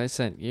things I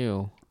sent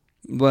you.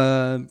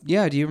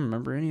 Yeah, do you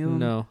remember any of them?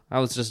 No, I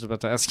was just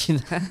about to ask you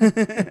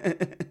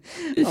that.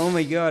 Oh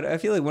my god, I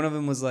feel like one of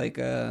them was like,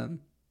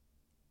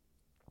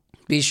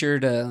 be sure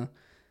to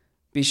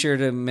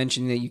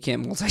mention that you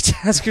can't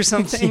multitask or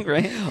something,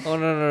 right? Oh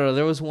no.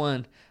 There was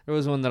one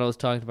that I was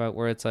talking about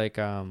where it's like,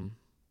 oh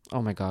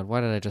my god,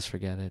 why did I just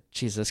forget it?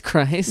 Jesus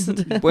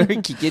Christ! Where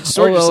you get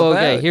sorted yourself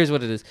okay. out. Here's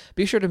what it is.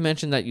 Be sure to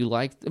mention that you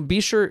like.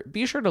 Be sure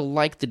to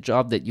like the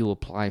job that you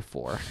apply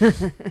for.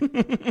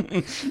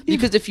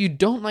 Because if you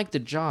don't like the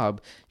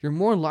job, you're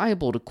more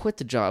liable to quit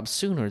the job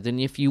sooner than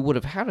if you would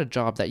have had a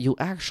job that you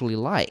actually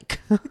like.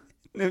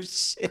 No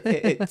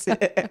shit.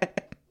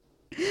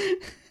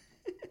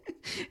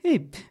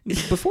 Hey,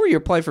 before you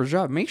apply for a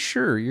job, make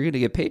sure you're going to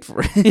get paid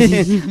for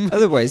it.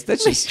 Otherwise,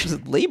 that's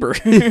just labor.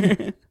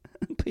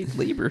 Paid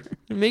labor.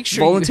 Make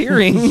sure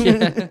volunteering.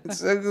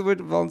 That's exactly what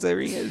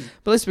volunteering is.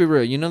 But let's be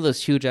real. You know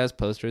those huge ass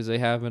posters they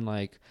have in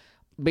like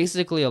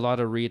basically a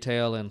lot of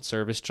retail and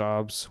service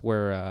jobs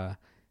where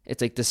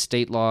it's like the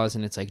state laws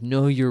and it's like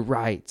know your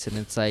rights and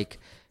it's like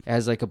it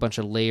has like a bunch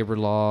of labor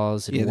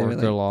laws and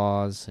worker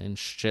laws and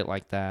shit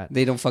like that.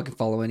 They don't fucking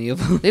follow any of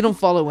them. They don't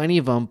follow any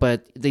of them,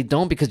 but they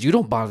don't because you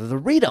don't bother to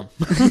read them.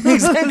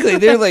 Exactly.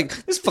 They're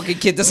like, this fucking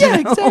kid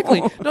doesn't know.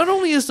 Exactly. Not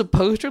only is the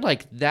poster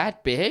like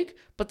that big,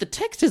 but the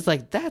text is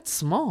like that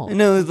small. I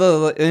know,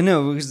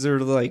 because they're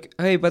like,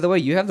 hey, by the way,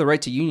 you have the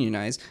right to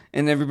unionize.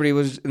 And everybody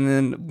was, and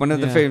then one of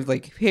the favorites,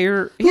 like,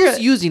 here. Who's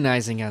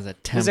unionizing as a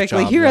temp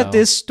exactly, job, here though? at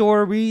this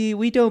store,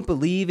 we don't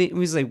believe it. It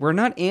was like, we're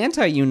not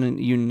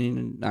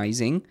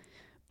anti-unionizing,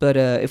 but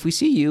if we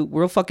see you,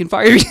 we'll fucking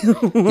fire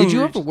you. Did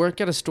you ever work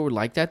at a store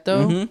like that,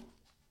 though? Mm-hmm.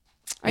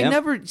 I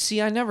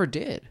never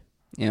did.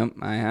 Yep,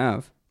 I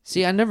have.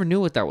 See, I never knew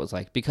what that was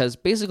like because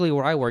basically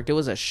where I worked, it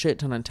was a shit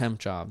ton of temp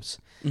jobs.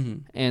 Mm-hmm.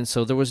 And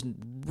so there was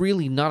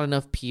really not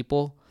enough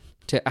people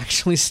to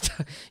actually,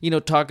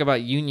 talk about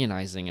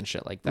unionizing and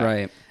shit like that.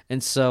 Right.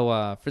 And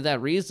so for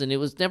that reason, it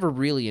was never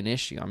really an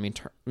issue. I mean,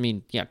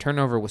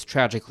 turnover was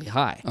tragically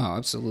high. Oh,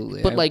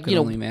 absolutely. But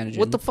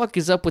what the fuck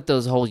is up with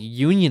those whole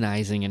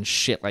unionizing and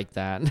shit like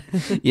that?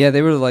 Yeah,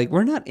 they were like,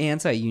 we're not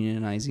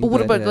anti-unionizing. But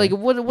what about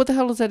what the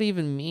hell does that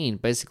even mean?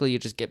 Basically, you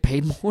just get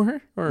paid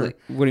more, or like,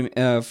 what do you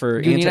mean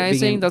for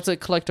unionizing? That's a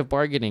collective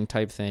bargaining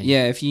type thing.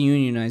 Yeah, if you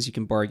unionize, you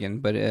can bargain.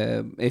 But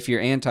if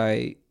you're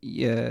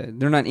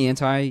they're not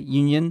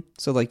anti-union,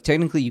 so like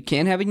technically you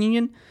can have a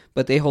union.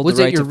 But they hold the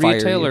right to fire you. Was it your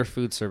retail or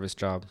food service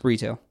job?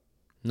 Retail.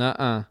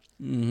 Nuh-uh.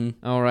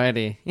 Mm-hmm.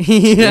 Alrighty.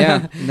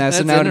 Yeah,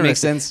 so now it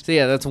makes sense. So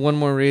yeah, that's one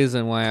more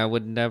reason why I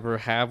would never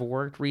have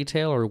worked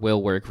retail or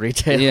will work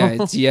retail.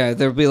 Yeah,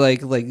 they'll be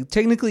like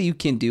technically you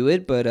can do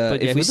it, but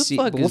if we see,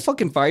 we'll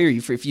fucking fire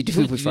you if you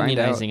do. If we find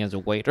out. Unionizing as a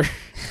waiter.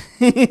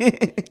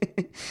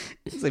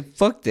 It's like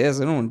fuck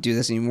this. I don't want to do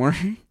this anymore.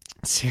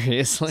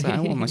 Seriously, I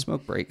want my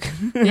smoke break.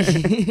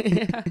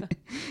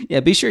 Yeah,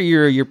 be sure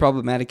you're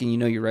problematic and you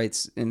know your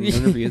rights in an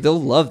interview. They'll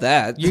love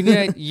that.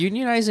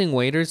 Unionizing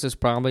waiters is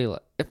probably.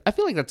 I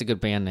feel like that's a good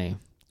band name.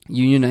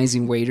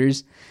 Unionizing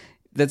waiters.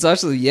 That's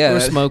actually Or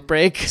smoke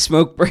break.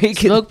 Smoke break.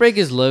 Smoke break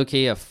is low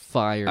key a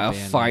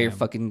fire.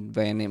 Fucking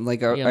band name.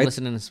 Like I'm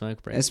listening to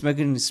smoke break. I'm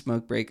smoking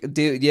smoke break,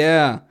 dude.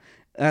 Yeah.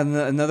 And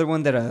another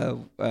one that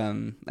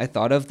I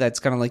thought of that's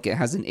kind of like it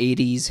has an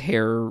 80s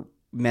hair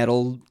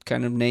metal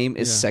kind of name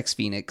is Sex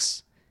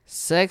Phoenix.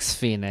 Sex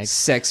Phoenix.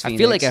 Sex Phoenix. I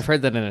feel like I've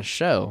heard that in a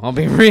show. I'll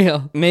be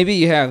real. Maybe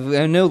you have.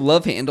 I know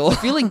Love Handle. I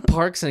feel like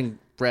Parks and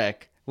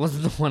Rec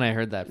wasn't the one I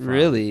heard that from.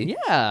 Really?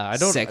 Yeah. I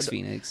don't. Sex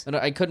Phoenix.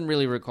 I couldn't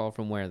really recall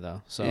from where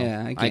though. So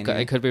yeah,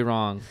 I could be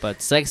wrong.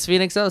 But Sex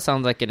Phoenix though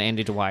sounds like an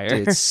Andy Dwyer.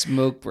 Dude,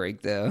 Smoke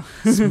Break though.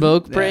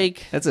 Smoke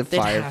Break. That's a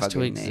fire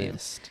fucking name.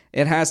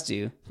 It has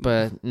to.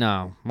 But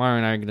no, Mario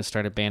and I are gonna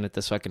start a band at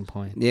this fucking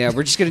point. Yeah,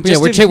 we're just gonna.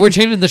 We're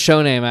changing the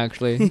show name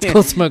actually. It's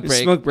called Smoke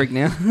Break. Smoke Break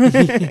now.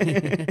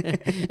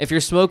 If your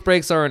smoke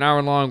breaks are an hour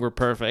long, we're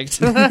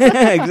perfect.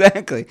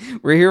 Exactly.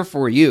 We're here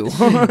for you.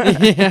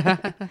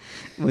 Yeah.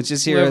 We'll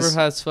just hear Whoever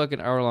has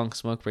fucking hour long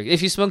smoke break.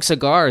 If you smoke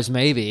cigars,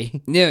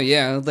 maybe.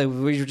 Yeah. Like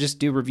we should just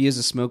do reviews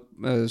of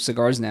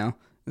cigars now.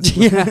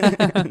 Yeah.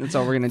 That's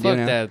all we're gonna do now.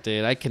 Fuck that,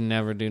 dude. I can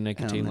never do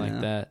nicotine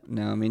like that.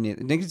 No, I mean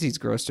nicotine's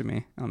gross to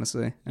me.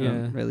 Honestly, I Yeah.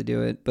 don't really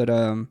do it. But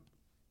all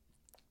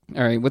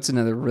right. What's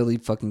another really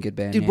fucking good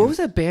band? Dude, name? what was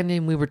that band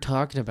name we were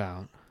talking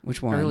about?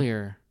 Which one?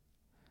 Earlier.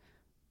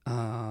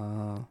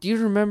 Do you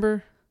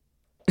remember?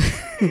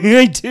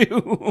 I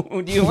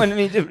do. Do you want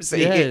me to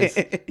say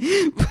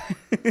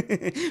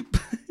it?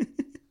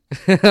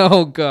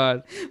 Oh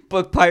God!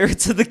 Book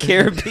Pirates of the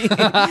Caribbean,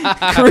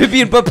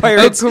 Caribbean Book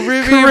Pirates,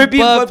 Caribbean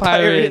Book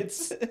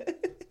Pirates.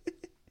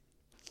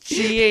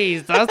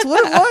 Jeez, that's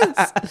what it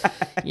was.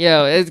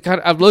 Yeah, it's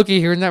kind of, I'm low-key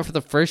hearing that for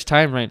the first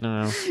time right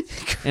now,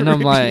 and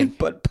I'm like,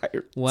 Butt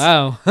Pirates.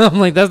 Wow. I'm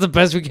like, that's the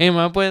best we came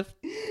up with.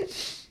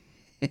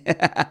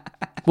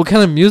 What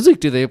kind of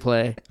music do they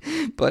play?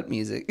 Butt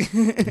music.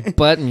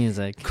 Butt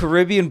music.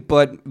 Caribbean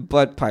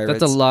butt pirates.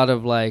 That's a lot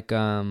of like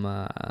I'm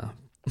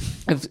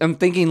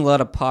thinking a lot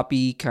of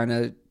poppy kind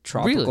of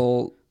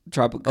tropical. Really?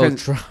 Tropical.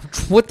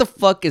 What the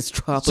fuck is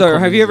tropical? So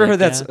have you ever heard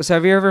that? Yeah? So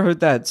have you ever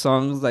heard that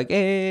song? Like,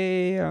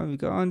 hey, I'm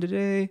gone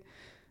today.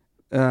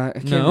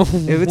 No.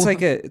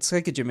 It's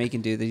like a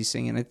Jamaican dude that he's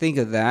singing. I think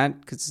of that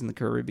because it's in the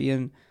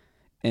Caribbean,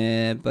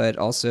 but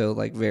also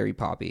like very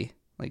poppy,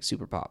 like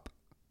super pop.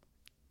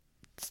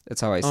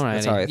 That's how I.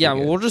 That's how I think yeah,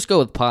 well, we'll just go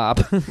with pop.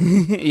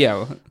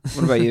 Yeah.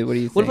 What about you? What do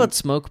you think? What about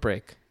Smoke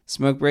Break?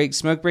 Smoke Break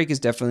is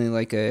definitely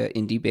like a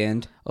indie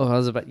band. Oh, I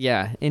was about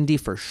indie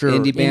for sure.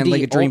 Indie band,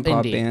 like a dream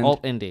pop band.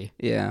 Alt indie.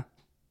 Yeah,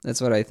 that's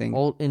what I think.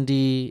 Alt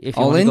indie. If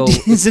you Alt want to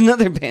indie go is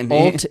another band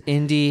name. alt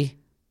indie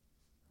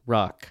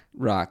rock.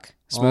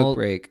 Smoke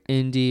Break.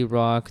 Indie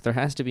rock. There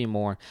has to be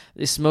more.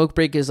 The Smoke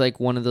Break is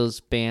like one of those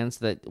bands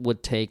that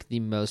would take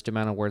the most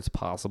amount of words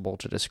possible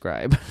to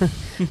describe.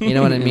 You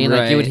know what I mean?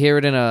 Right. Like you would hear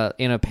it in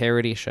a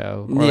parody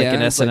show or like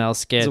an SNL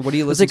skit. So what do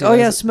you It's listen like,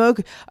 to? oh yeah,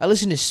 Smoke. I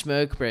listen to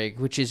Smoke Break,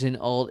 which is an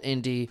alt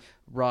indie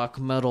rock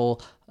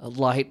metal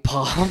light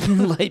pop.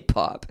 Light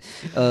pop.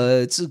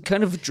 It's a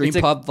kind of dream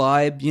pop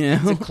vibe, you know.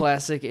 It's a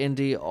classic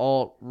indie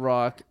alt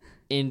rock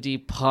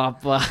indie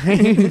pop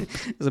vibe.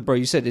 It's like, bro,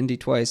 you said indie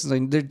twice. It's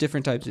like they're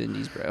different types of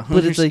indies, bro.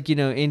 But it's like,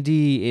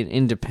 indie and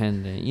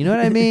independent. You know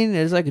what I mean?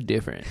 There's like a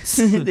difference.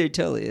 There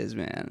totally is,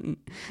 man.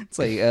 It's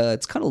like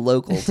it's kind of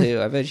local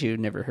too. I bet you've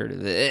never heard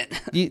of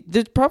it.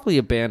 There's probably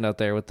a band out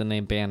there with the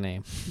band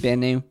name. Band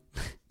name.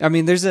 I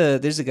mean, there's a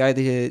guy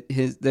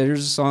that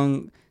there's a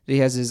song that he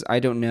has his I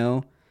Don't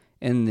Know,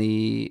 and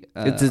the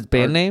it's his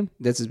band name.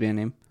 That's his band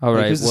name. All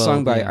right. There's a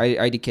song by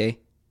IDK.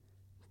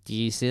 Do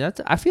you see that?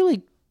 I feel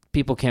like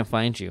people can't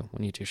find you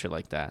when you do shit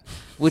like that,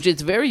 which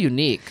it's very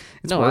unique.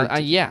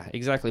 Yeah,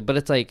 exactly. But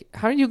it's like,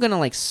 how are you gonna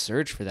like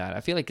search for that?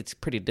 I feel like it's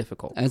pretty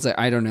difficult. It's like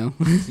I don't know.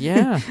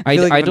 Yeah,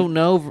 I don't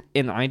know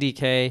in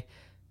IDK. I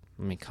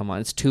mean, come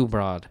on, it's too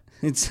broad.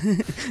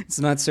 It's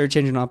not search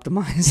engine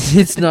optimized.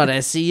 It's not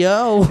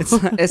SEO. It's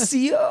not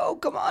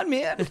SEO. Come on,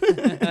 man.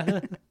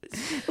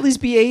 At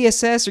least be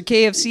ASS or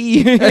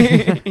KFC,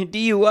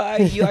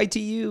 DUI,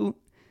 UITU.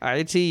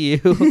 ITU.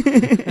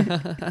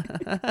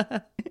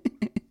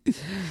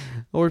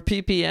 Or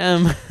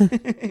PPM.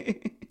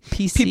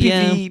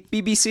 PCM. PPV,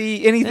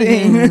 BBC,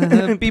 anything.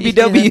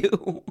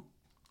 BBW.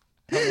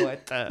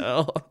 What the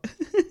hell?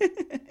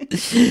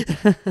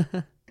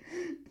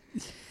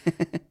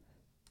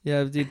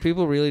 Yeah, dude,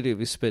 people really do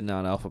be spitting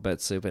out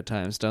alphabet soup at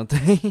times, don't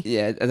they?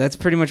 Yeah, that's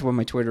pretty much what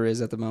my Twitter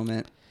is at the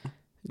moment.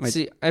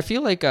 See, I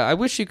feel like I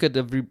wish you could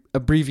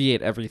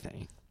abbreviate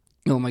everything.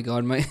 Oh my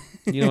god,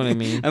 you know what I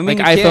mean? I mean,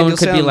 like iPhone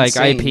could be like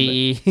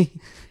insane, IPE.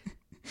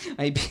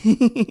 IP.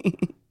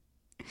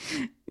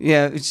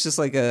 Yeah, it's just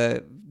like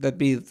that'd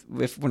be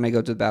if when I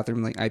go to the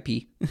bathroom, like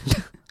IP.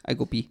 I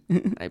go pee.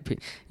 IP.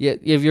 Yeah,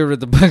 have you ever read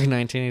the book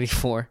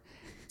 1984?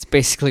 It's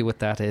basically what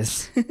that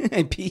is.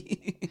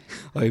 IP.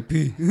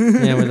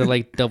 Yeah, where they're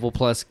like double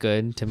plus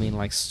good to mean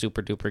like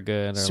super duper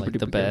good or super like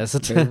the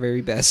best. Very,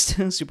 very best.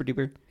 Super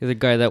duper. The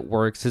guy that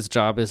works, his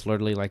job is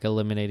literally like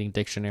eliminating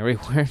dictionary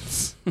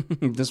words.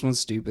 This one's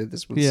stupid.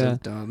 This one's so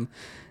dumb.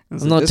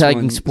 I'm not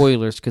tagging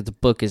spoilers because the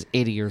book is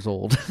 80 years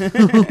old.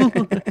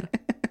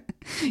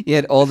 You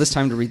had all this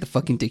time to read the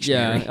fucking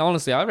dictionary. Yeah,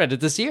 honestly, I read it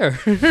this year.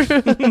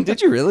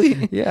 Did you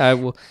really? Yeah, I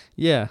will.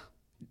 Yeah.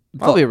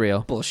 I'll be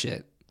real.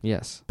 Bullshit.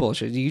 Yes.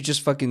 Bullshit. Do you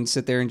just fucking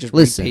sit there and just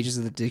Listen, read pages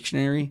of the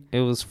dictionary? It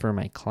was for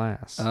my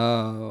class.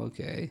 Oh,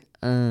 okay.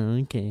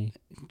 Okay.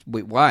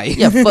 Wait, why?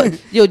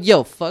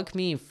 Yeah, fuck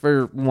me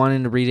for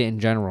wanting to read it in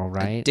general,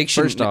 right?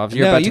 First off,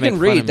 you're about to make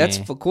fun of That's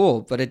me.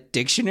 cool, but a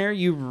dictionary?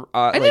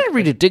 I didn't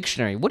read a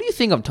dictionary. What do you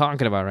think I'm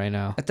talking about right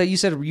now? I thought you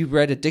said you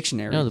read a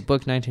dictionary. No, the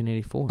book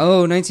 1984.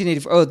 Oh,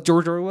 1984. Oh,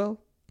 George Orwell?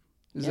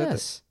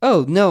 Yes.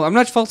 Oh, no, I'm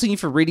not faulting you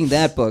for reading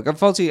that book. I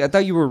thought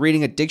you were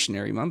reading a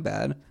dictionary. My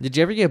bad. Did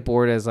you ever get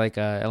bored as like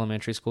a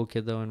elementary school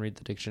kid though and read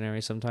the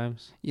dictionary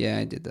sometimes? Yeah,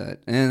 I did that.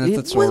 And that's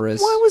a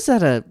thesaurus.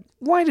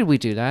 Why did we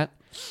do that?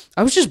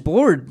 I was just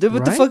bored.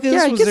 What the fuck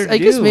else was there to do? I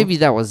guess maybe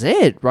that was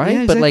it, right?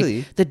 Yeah, But exactly.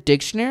 like the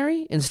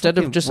dictionary, instead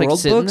of just like world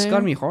sitting books there.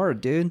 got me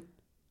hard, dude.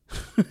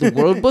 The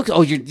world books?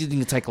 Oh, you're using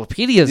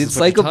encyclopedias. That's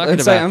what you're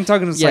talking about. I'm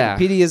talking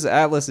encyclopedias,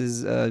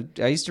 atlases.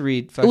 I used to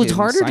read fucking It was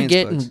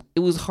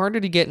harder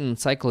to get in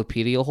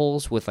encyclopedia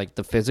holes with like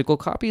the physical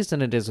copies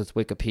than it is with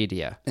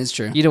Wikipedia. It's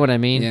true. You know what I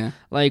mean? Yeah.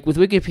 Like with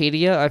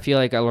Wikipedia, I feel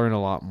like I learn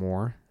a lot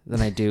more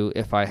than I do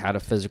if I had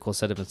a physical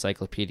set of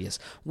encyclopedias,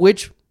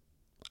 which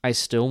I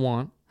still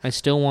want. I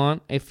still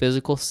want a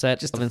physical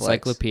set of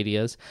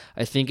encyclopedias.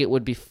 I think it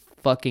would be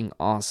fucking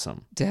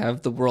awesome to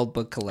have the World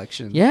Book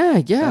collection.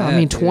 Yeah. I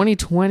mean,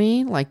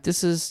 2020, like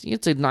it's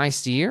a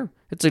nice year.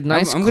 It's a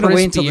nice. I'm gonna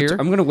wait until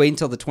I'm gonna wait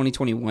until the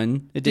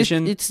 2021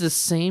 edition. It's the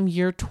same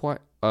year twice.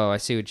 Oh, I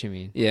see what you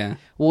mean. Yeah.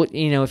 Well,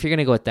 if you're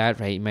gonna go at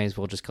that rate, you may as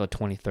well just go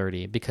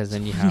 2030 because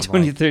then you have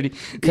 2030.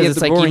 Because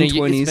it's like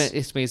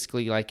it's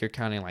basically like you're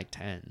counting like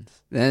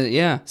tens.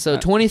 Yeah. So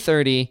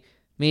 2030,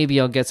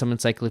 maybe I'll get some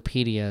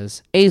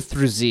encyclopedias A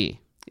through Z.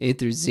 A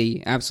through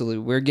Z, absolutely.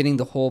 We're getting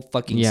the whole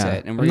fucking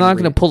set. And I'm not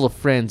going to pull a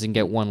friends and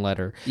get one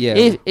letter.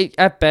 Yeah.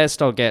 At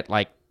best, I'll get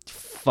like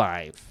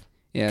 5.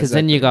 Yeah. Because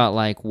then you got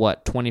like,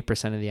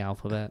 20% of the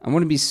alphabet? I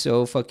want to be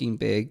so fucking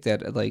big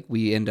that like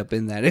we end up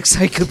in that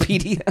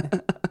encyclopedia.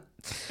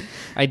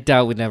 I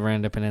doubt we'd never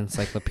end up in an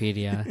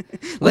encyclopedia.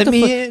 Let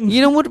me in.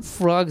 You know what?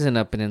 Frogs end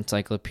up in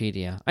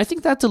encyclopedia. I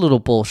think that's a little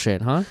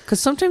bullshit, huh? Because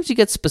sometimes you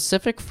get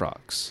specific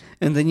frogs.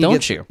 And then you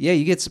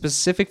get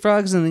specific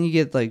frogs, and then you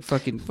get like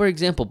fucking. For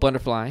example,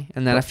 butterfly,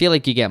 and then I feel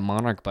like you get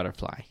monarch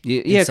butterfly.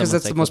 Yeah, because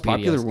that's the most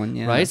popular one.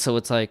 Yeah, right. So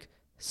it's like,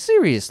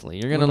 seriously,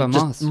 you're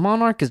gonna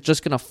monarch is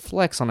just gonna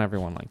flex on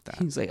everyone like that.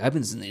 He's like, I've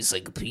been in the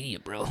encyclopedia,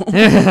 bro.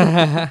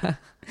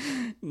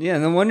 Yeah,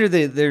 no wonder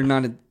they're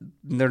not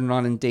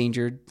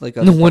endangered. Like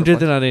no wonder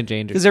they're not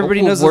endangered because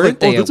everybody knows weren't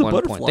they at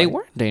one point? They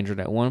were endangered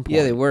at one point.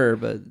 Yeah, they were,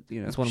 but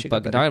that's what I'm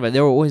fucking talking about. They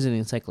were always in the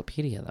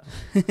encyclopedia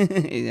though.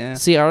 Yeah.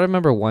 See, I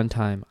remember one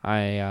time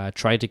I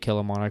tried to kill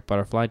a monarch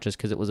butterfly just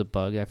because it was a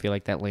bug. I feel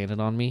like that landed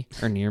on me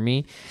or near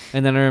me,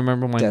 and then I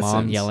remember my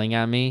mom yelling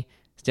at me.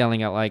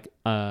 Yelling out like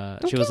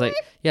she was like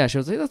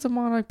that's a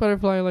monarch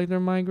butterfly, like they're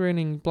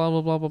migrating, blah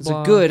blah blah blah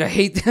blah. Good. I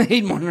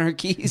hate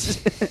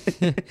monarchies.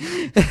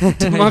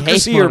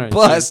 Democracy or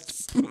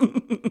bust.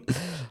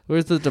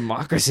 Where's the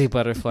democracy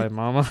butterfly,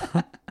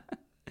 mama?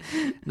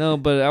 No,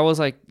 but I was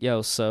like,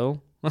 yo,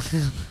 so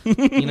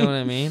you know what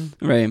I mean?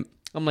 Right.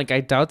 I'm like,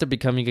 I doubt they're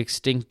becoming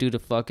extinct due to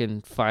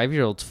fucking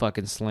 5-year-olds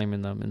fucking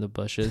slamming them in the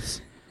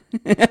bushes.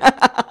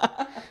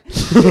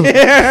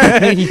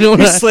 You know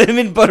what?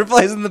 Slamming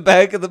butterflies in the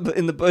back of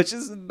in the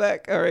bushes in the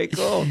back. All right,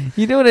 cool.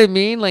 You know what I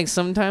mean? Like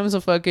sometimes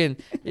a fucking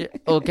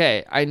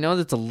okay. I know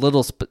that's a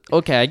little.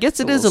 Okay, I guess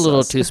it is a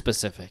little too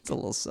specific. It's a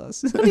little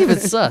sus. Not even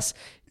sus.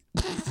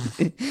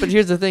 But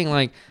here's the thing,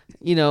 like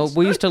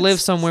we used to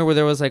live somewhere where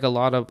there was like a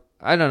lot of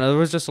there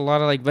was just a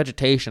lot of like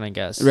vegetation, I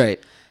guess. Right.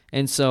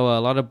 And so a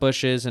lot of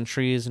bushes and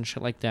trees and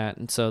shit like that.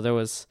 And so there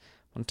was.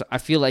 I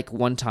feel like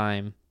one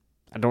time.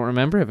 I don't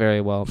remember it very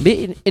well.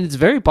 It's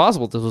very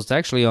possible this was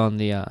actually on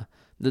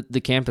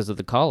the campus of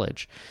the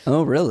college.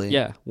 Oh, really?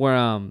 Yeah,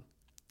 where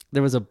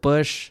there was a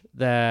bush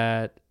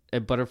that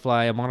a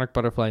monarch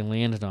butterfly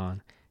landed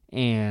on,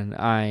 and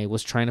I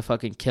was trying to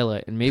fucking kill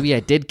it, and maybe I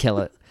did kill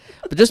it,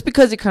 but just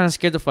because it kind of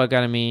scared the fuck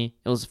out of me,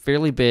 it was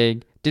fairly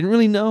big. Didn't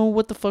really know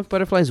what the fuck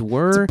butterflies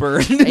were. It's a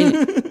bird.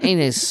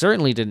 and I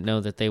certainly didn't know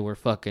that they were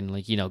fucking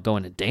like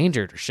going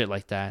endangered or shit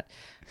like that.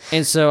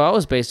 And so I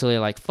was basically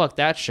like, fuck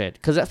that shit.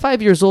 Because at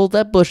 5 years old,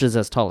 that bush is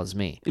as tall as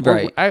me.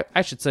 Right. Or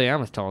I should say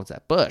I'm as tall as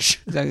that bush.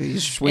 Exactly. You're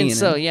swinging. And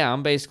so, yeah,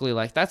 I'm basically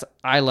like, that's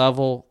eye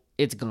level.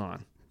 It's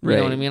gone. You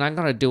know what I mean? I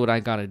got to do what I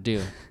got to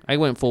do. I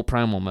went full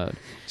primal mode.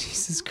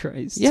 Jesus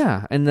Christ.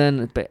 Yeah. And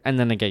then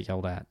I get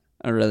yelled at.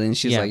 Oh, really? And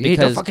she's like, you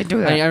don't fucking do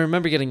that. I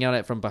remember getting yelled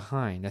at from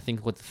behind. I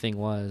think what the thing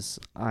was,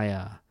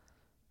 I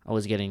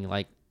was getting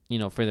like,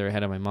 further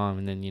ahead of my mom,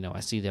 and then, I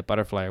see that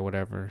butterfly or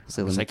whatever.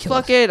 So I was like,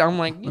 fuck it. I'm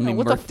like,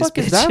 what the fuck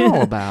is that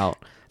all about?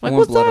 Like,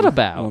 what's that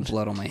about? I want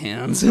blood on my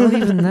hands. Not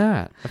even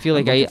that. I feel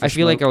like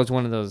I was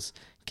one of those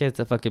kids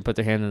that fucking put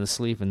their hand in the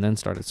sleeve and then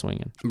started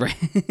swinging. Right.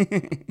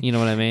 You know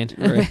what I mean?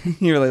 Right.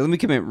 You're like, let me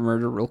commit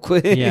murder real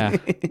quick. Yeah.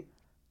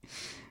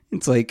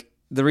 It's like,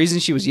 the reason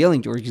she was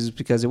yelling, George, is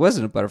because it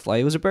wasn't a butterfly,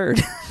 it was a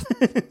bird.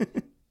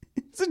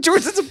 So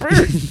George, it's a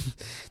bird.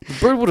 The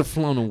bird would have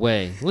flown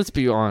away. Let's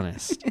be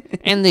honest.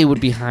 And they would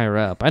be higher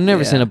up. I've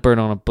never seen a bird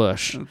on a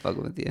bush. I'm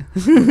fucking with you.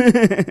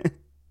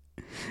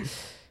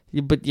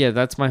 But yeah,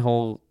 that's my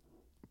whole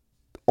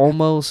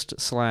almost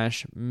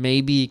 /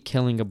 maybe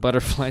killing a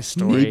butterfly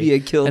story. Maybe I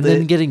killed and it.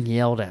 then getting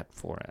yelled at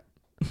for it.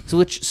 So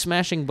which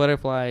Smashing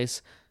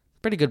Butterflies,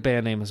 pretty good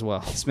band name as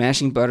well.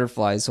 Smashing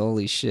Butterflies,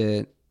 holy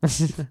shit.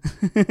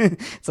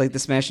 It's like the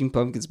Smashing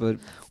Pumpkins, but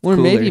or cooler.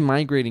 maybe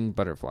Migrating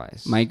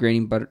Butterflies.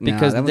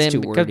 Because that one's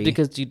too wordy.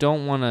 Because you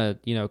don't want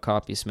to,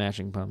 copy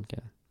Smashing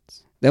Pumpkins.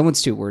 That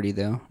one's too wordy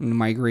though.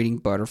 Migrating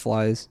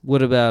Butterflies.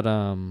 What about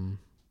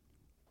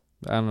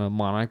I don't know,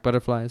 Monarch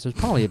Butterflies? There's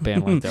probably a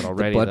band like that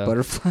already. The Butt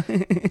Butterfly.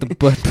 The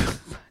Butt.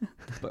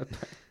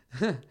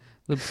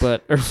 The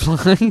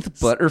Butterflies. The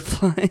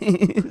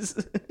Butterflies.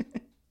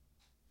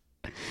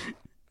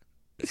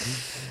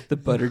 The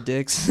Butter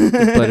Dicks.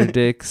 The Butter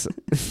Dicks.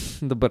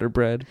 The Butter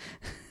Bread.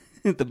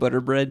 The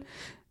Butter Bread.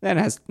 That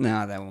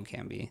one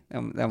can't be.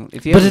 That one,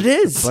 but it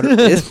is.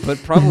 But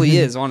probably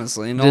is,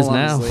 honestly. In all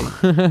honesty.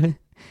 Now.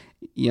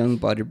 Young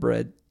Butter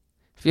Bread.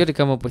 If you had to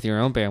come up with your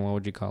own band, what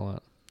would you call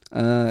it?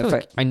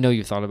 I know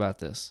you thought about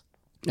this.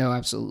 Oh,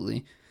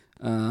 absolutely.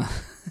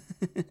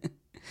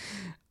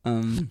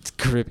 It's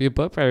Caribbean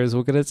Butt Pirates.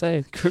 What can I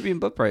say? Caribbean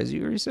Butt Pirates.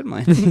 You already said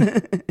mine.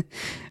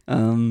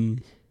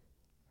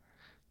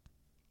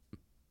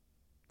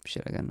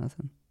 Shit, I got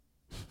nothing.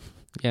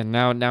 Yeah,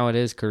 now it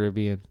is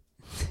Caribbean.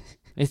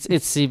 It's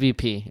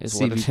CBP is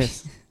what it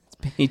is.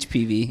 It's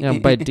HPV. Yeah,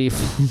 by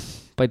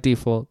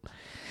default.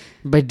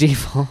 By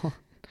default.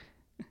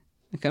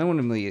 I kind of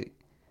want to be.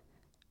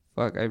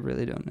 Fuck, I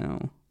really don't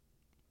know.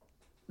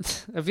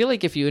 I feel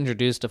like if you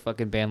introduced a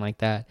fucking band like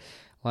that,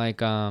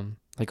 like on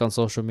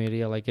social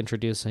media, like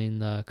introducing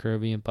the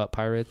Caribbean Butt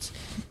Pirates,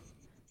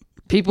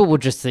 people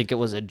would just think it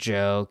was a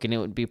joke, and it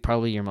would be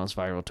probably your most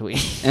viral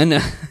tweet. And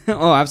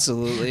oh,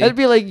 absolutely. I'd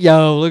be like,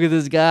 "Yo, look at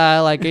this guy!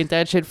 Like, ain't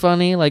that shit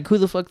funny? Like, who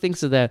the fuck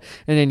thinks of that?"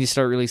 And then you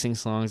start releasing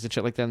songs and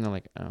shit like that, and they're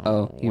like,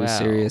 "Oh, he was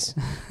serious."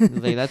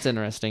 Like, that's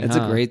interesting. That's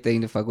a great thing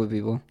to fuck with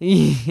people. I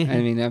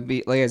mean,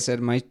 like I said,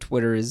 my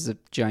Twitter is a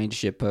giant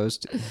shit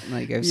post.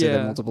 Like I've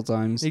said it multiple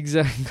times.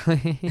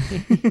 Exactly.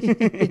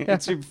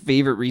 What's your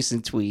favorite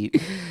recent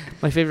tweet?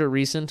 My favorite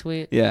recent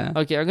tweet? Yeah.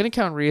 Okay, I'm gonna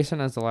count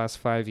recent as the last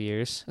 5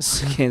 years.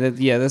 Okay,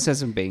 this has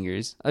some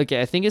bangers.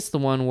 Okay, I think it's the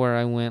one where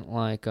I went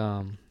like,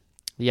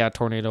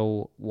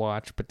 tornado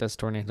watch, but does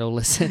tornado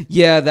listen?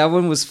 Yeah, that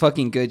one was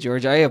fucking good,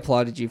 George. I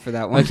applauded you for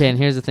that one. Okay, and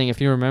here's the thing: if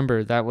you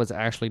remember, that was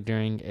actually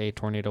during a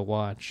tornado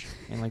watch,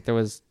 and like there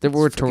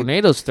were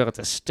tornadoes throughout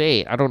the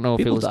state. I don't know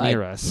if it was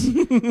near us.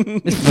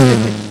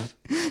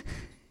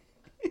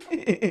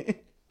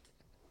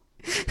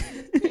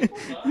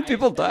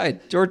 People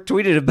died. George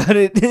tweeted about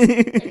it.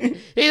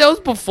 Hey, that was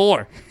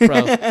before,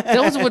 bro.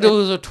 That was when it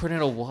was a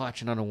tornado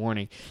watch, not a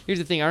warning. Here's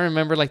the thing: I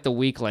remember like the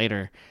week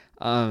later,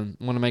 one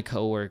of my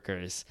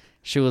coworkers,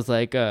 she was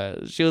like, I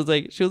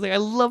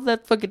love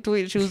that fucking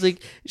tweet. She was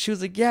like,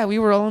 yeah, we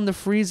were all in the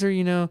freezer,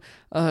 you know.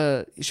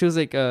 She was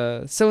like,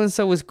 so and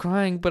so was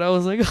crying, but I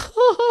was like,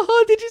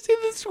 oh, did you see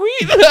this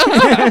tweet?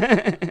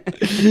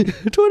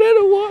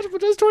 Tornado watch,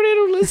 but does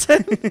tornado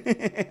listen?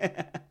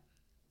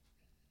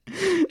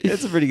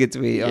 That's a pretty good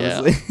tweet,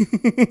 honestly.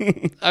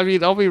 I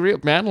mean, I'll be real.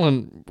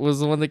 Madeline was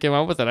the one that came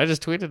out with it. I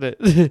just tweeted it.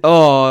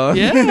 Oh,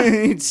 yeah.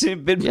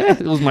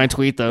 It was my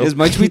tweet, though. It was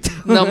my tweet,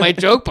 though. Not my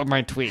joke, but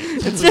my tweet.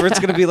 It's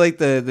going to be like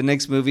the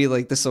next movie,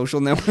 like The Social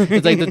Network.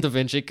 It's like the Da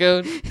Vinci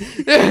Code.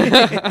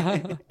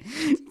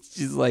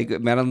 She's like,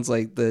 Madeline's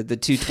like the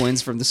two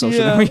twins from The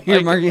Social Network.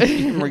 I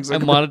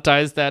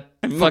monetized that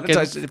fucking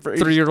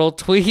 3-year-old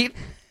tweet.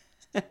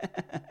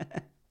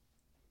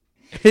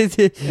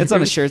 It's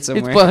on a shirt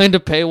somewhere. It's behind a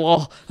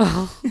paywall.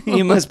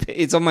 You must pay.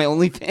 It's on my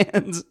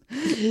OnlyFans.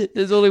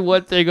 There's only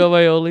one thing on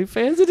my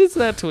OnlyFans, and it's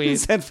that tweet.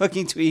 It's that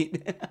fucking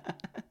tweet.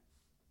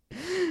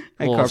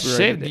 Well,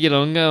 shit, you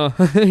don't know.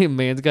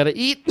 Man's got to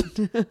eat.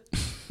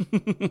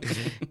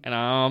 And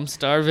I'm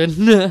starving.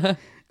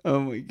 Oh,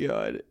 my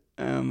God.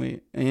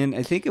 And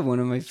I think of one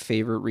of my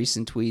favorite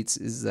recent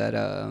tweets is that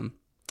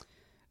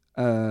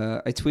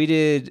I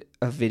tweeted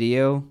a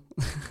video.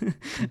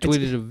 I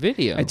tweeted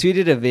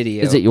a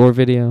video. Is it your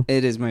video?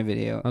 It is my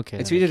video. Okay.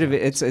 I tweeted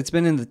it's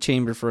been in the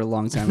chamber for a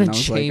long time, and I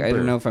was like, I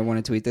don't know if I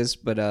want to tweet this,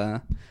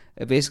 but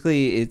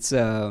basically it's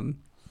a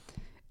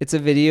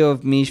video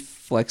of me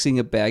flexing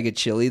a bag of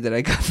chili that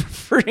I got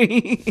for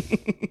free.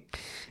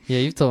 Yeah,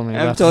 you've told me.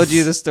 I've told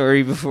you the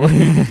story before.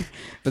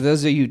 For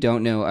those of you who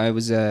don't know, I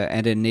was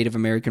at a Native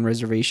American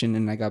reservation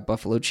and I got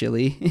buffalo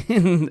chili.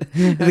 And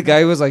the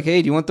guy was like,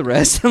 "Hey, do you want the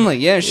rest?" I'm like,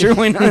 "Yeah, sure,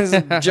 why not?" It's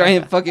a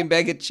giant fucking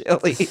bag of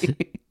chili.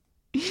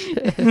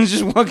 I was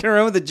just walking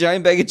around with a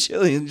giant bag of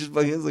chili and just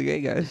fucking was like,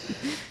 "Hey guys,"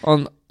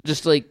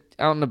 just like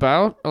out and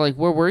about. Or like,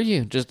 where were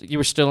you? You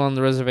were still on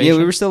the reservation. Yeah,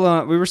 we were still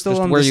on.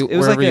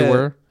 Wherever you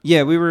were.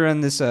 Yeah, we were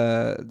on this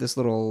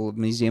little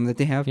museum that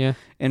they have. Yeah,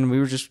 and we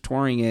were just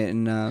touring it,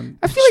 and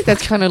I feel like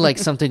that's kind of like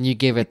something you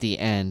give at the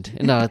end,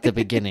 and not at the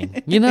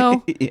beginning. You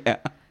know? Yeah.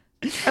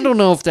 I don't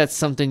know if that's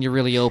something you're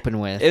really open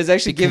with. It was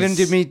actually given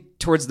to me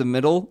towards the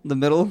middle. The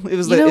middle. It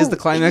was is the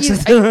climax.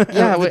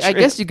 I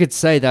guess you could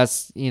say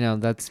that's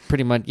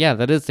pretty much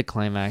that is the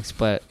climax.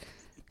 But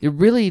You're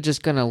really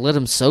just gonna let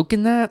him soak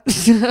in that,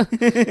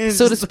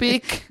 so to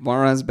speak.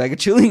 Moron's bag of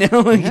chili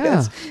now, I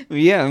guess.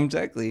 Yeah,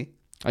 exactly.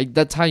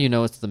 That's how you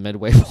know it's the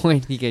midway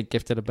point. You get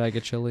gifted a bag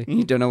of chili.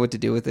 You don't know what to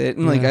do with it.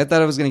 And I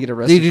thought I was going to get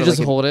arrested. Did you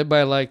just hold it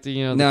by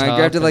the No, I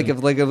grabbed it like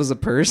it was a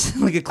purse,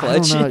 like a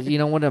clutch. I don't know, you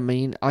know what I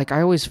mean? Like,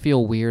 I always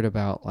feel weird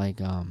about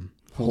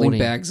holding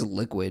bags of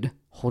liquid.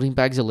 Holding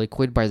bags of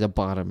liquid by the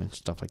bottom and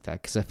stuff like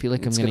that, because I feel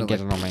like I'm going to get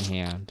it on my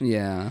hand.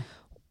 Yeah.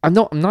 I'm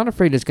not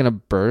afraid it's going to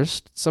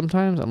burst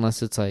sometimes,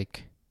 unless it's I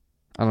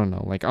don't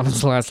know, on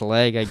its last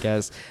leg, I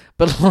guess.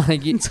 But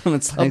it's on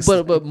its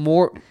last but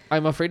more,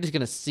 I'm afraid it's going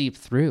to seep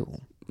through.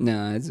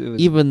 No,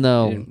 even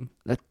though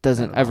that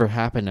doesn't ever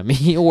happen to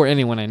me or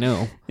anyone I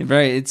know.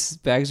 Right,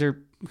 bags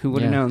are, who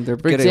would have known? They're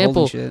good at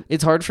holding shit.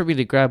 It's hard for me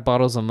to grab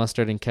bottles of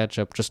mustard and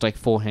ketchup just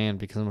full hand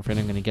because I'm afraid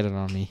I'm going to get it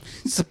on me.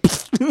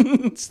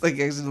 It's like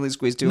accidentally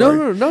squeezed too hard.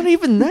 No, not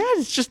even that.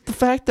 It's just the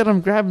fact that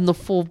I'm grabbing the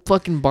full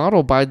fucking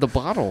bottle by the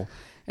bottle.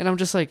 And I'm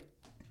just like,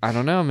 I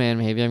don't know, man.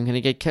 Maybe I'm going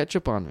to get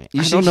ketchup on me.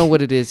 I don't know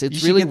what it is.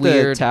 It's really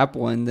weird. The tap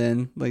one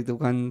then, the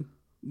one...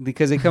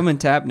 Because they come in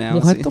tap now.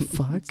 What the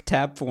fuck?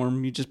 Tap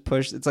form. You just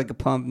push. It's like a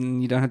pump,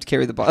 and you don't have to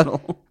carry the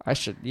bottle. I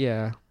should.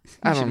 Yeah.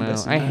 I don't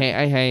know. I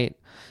hate.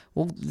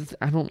 Well,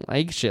 I don't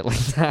like shit like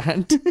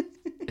that.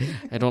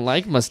 I don't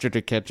like mustard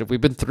or ketchup. We've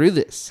been through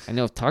this. I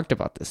know I've talked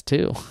about this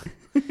too.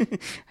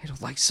 I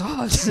don't like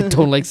sauce. I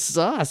don't like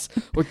sauce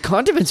or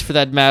condiments for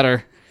that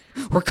matter.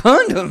 Or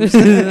condoms.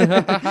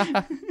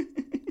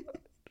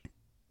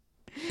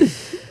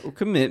 Or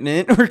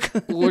commitment.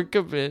 Or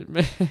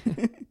commitment.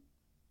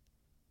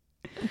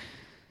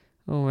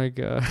 Oh my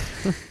god.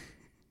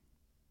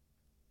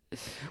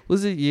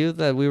 Was it you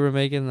that we were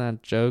making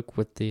that joke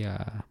with the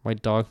my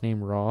dog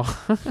named Raw?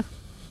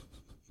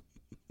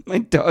 My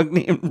dog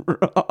named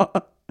Raw.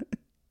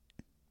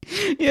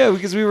 Yeah,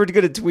 because we were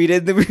going to tweet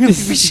it. We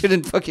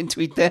shouldn't fucking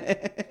tweet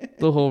that.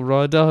 The whole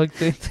Raw dog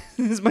thing.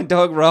 This is my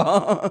dog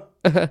Raw.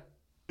 My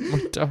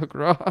dog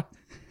Raw.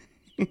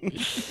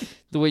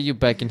 The way you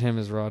beckon him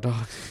is Raw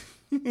Dog.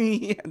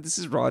 Yeah, this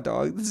is Raw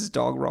Dog. This is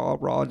Dog Raw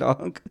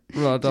Dog.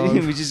 Raw Dog.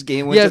 We just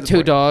gained one. You have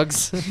two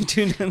dogs.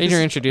 And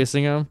you're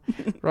introducing them.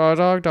 Raw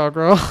Dog, Dog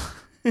Raw.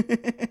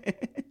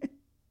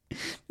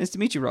 Nice to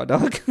meet you, Raw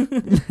Dog.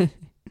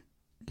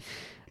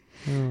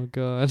 Oh,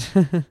 God.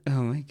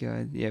 Oh, my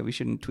God. Yeah, we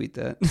shouldn't tweet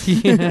that.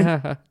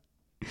 Yeah.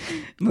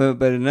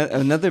 But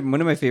another one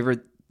of my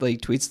favorite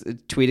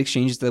tweet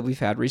exchanges that we've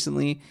had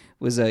recently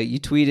was you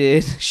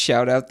tweeted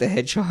shout out the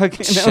hedgehog,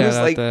 and I was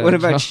like, what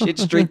about Shit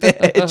Streak the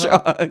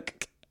hedgehog?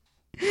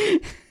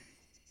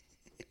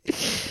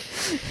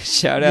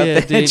 Shout out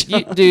the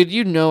hedgehog.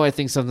 Dude, I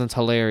think something's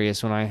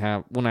hilarious when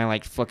I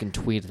fucking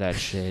tweet that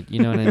shit.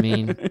 You know what I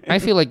mean? I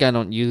feel like I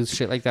don't use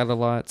shit like that a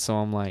lot, so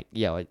I'm like,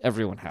 yeah,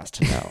 everyone has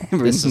to know.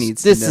 This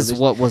is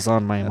what was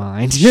on my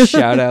mind.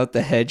 Shout out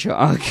the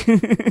hedgehog.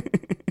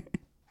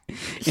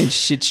 And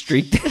Shit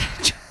Streak the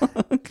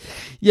hedgehog.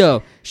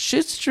 Yo,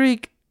 Shit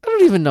Streak, I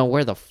don't even know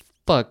where the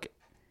fuck.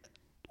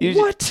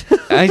 What?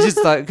 I just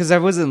thought, because I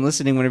wasn't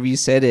listening whenever you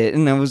said it,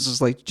 and I was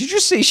just like, did you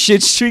just say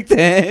Shit Streak the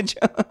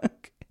hedgehog?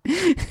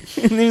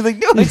 And they were like,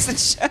 no, I said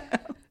shout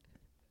out.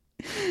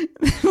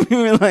 We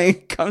were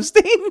like, come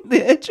stay in the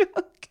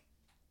hedgehog.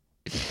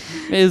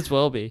 May as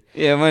well be.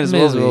 Yeah, might as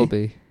well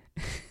be.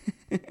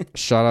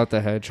 Shout out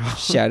the hedgehog.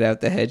 Shout out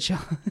the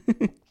hedgehog.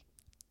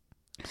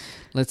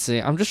 Let's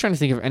see. I'm just trying to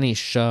think of any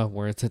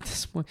words at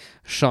this point.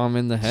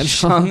 Shaman the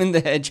hedgehog. Shaman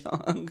the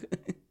hedgehog.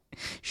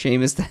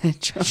 Seamus the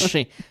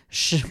hedgehog.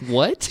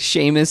 What?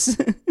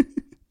 Seamus.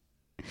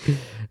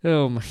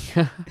 Oh my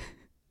god.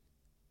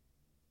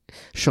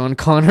 Sean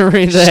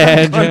Connery the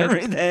hedgehog.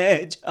 Connery the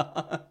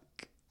hedgehog.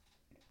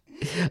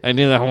 I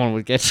knew that one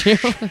would get you.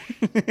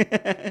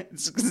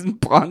 It's a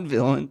Bond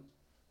villain.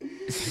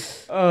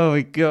 Oh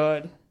my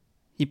god.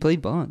 He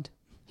played Bond.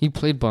 He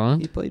played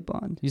Bond? He played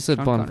Bond. You said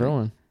Sean Bond Connery.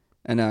 Villain.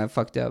 I know, I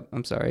fucked up.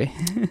 I'm sorry.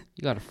 You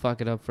gotta fuck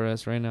it up for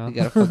us right now. You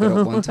gotta fuck it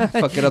up one time.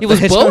 Fuck it up. It was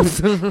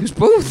both. It was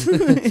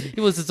both. He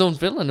was his own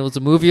villain. It was a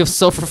movie of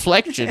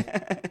self-reflection.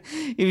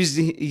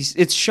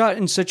 It's shot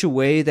in such a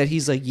way that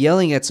he's like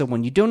yelling at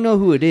someone. You don't know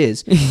who it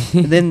is.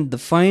 And then the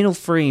final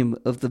frame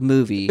of the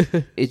movie,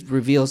 it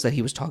reveals that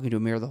he was talking to a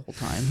mirror the whole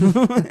time.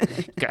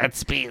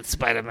 Godspeed,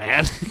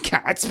 Spider-Man.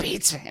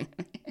 Godspeed, Spider-Man.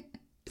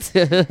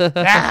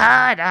 The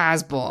heart,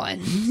 Osborn.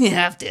 You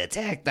have to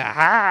attack the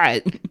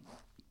heart.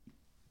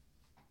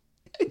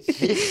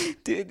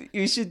 Dude,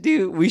 we should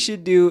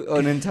do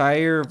an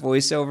entire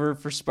voiceover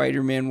for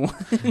Spider-Man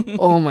 1.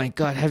 Oh my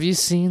god, have you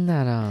seen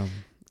that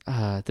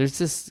there's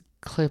this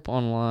clip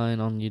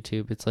online on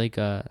YouTube. It's like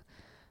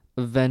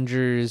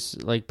Avengers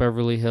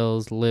Beverly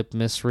Hills lip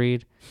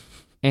misread.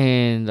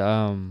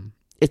 And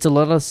it's a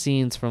lot of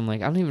scenes from I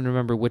don't even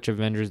remember which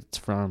Avengers it's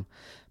from.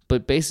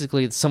 But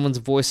basically, someone's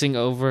voicing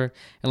over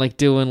and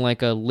doing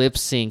a lip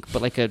sync,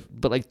 but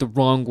the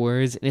wrong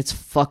words, and it's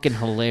fucking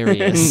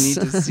hilarious.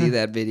 I need to see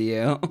that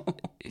video.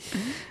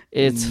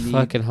 It's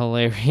fucking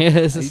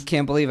hilarious. I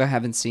can't believe I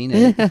haven't seen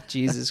it.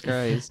 Jesus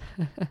Christ!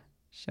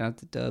 Shout out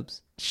to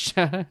Dubs.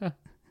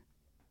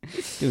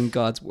 Doing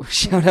God's work.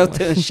 Shout out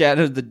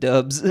the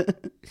Dubs.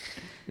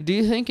 Do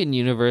you think in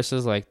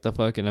universes like the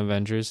fucking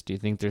Avengers, do you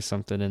think there's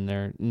something in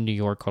there in New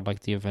York called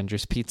like the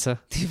Avengers Pizza?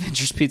 The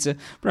Avengers Pizza?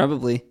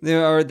 Probably.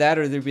 Or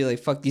they'd be like,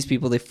 fuck these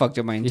people, they fucked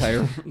up my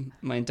entire shop,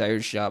 my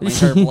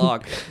entire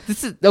block.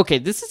 This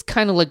is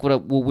kind of like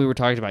what we were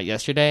talking about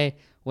yesterday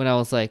when I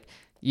was like,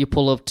 you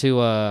pull up to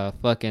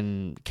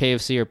fucking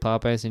KFC or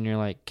Popeyes and you're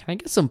like, can I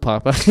get some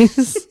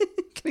Popeyes?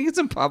 Can I get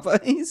some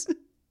Popeyes?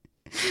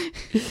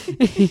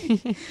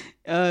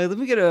 Let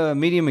me get a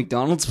medium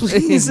McDonald's,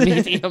 please.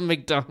 Medium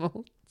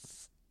McDonald's.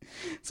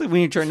 It's like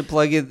when you're trying to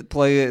plug it,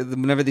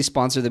 whenever they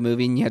sponsor the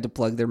movie and you had to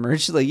plug their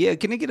merch. Like, yeah,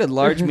 can I get a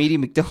large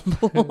medium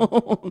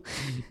McDonald's?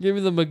 Give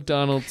me the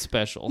McDonald's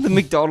special. The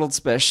McDonald's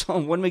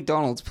special. One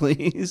McDonald's,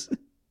 please.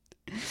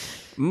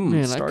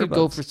 Man, Starbucks. I could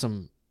go for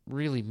some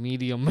really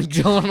medium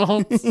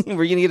McDonald's.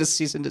 We're gonna get a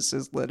cease and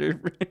desist letter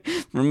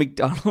from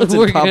McDonald's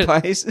and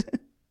Popeyes.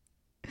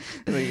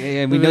 Like,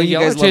 hey, we know you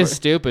guys are too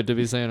stupid to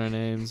be saying our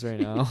names right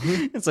now.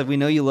 It's like, we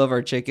know you love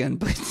our chicken,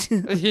 but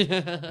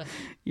yeah.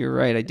 You're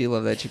right. I do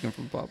love that chicken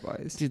from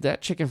Popeyes. Dude,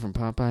 that chicken from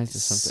Popeyes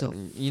is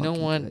something. So you know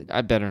what? Good. I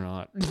better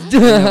not.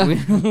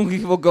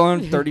 We'll go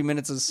on 30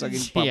 minutes of sucking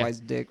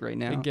Popeyes dick right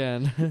now.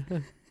 Again.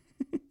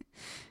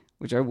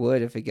 Which I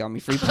would if it got me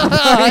free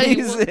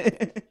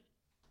Popeyes.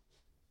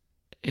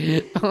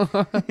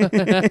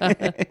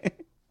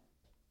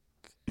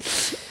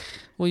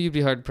 Well, you'd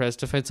be hard-pressed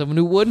to find someone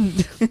who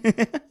wouldn't.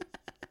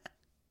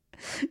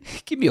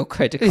 Give me your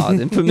credit card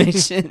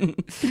information.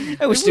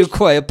 I wish to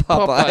acquire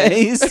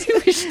Popeyes.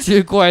 I wish to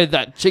acquire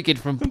that chicken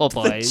from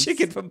Popeyes. The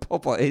chicken from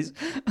Popeyes.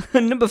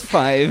 Number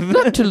 5.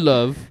 Not to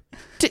love,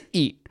 to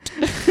eat.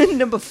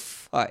 Number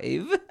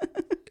 5.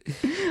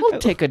 I'll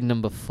take a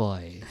number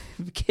 5.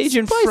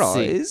 Cajun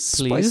fries,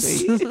 please.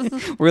 Spicy.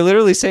 We're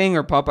literally saying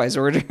our Popeyes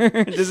order.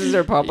 This is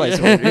our Popeyes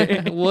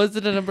order. Was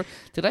it a number?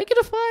 Did I get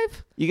a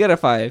 5? You got a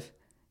 5.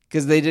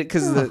 Because they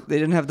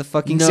didn't have the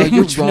fucking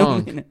sandwich. You're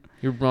wrong.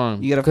 You're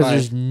wrong. You got a 5. Because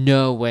there's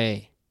no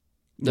way.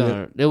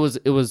 No, it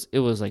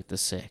was like the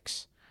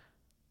 6.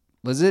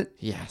 Was it?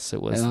 Yes,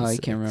 it was. Oh, I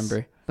can't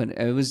remember. But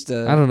it was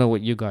the. I don't know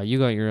what you got. You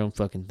got your own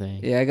fucking thing.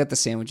 Yeah, I got the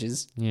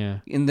sandwiches. Yeah.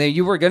 And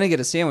you were gonna get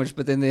a sandwich,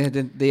 but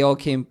then they all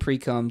came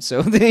pre-cummed,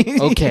 so they.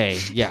 Okay,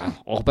 yeah.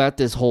 All about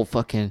this whole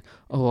fucking.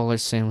 Oh, all our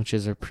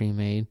sandwiches are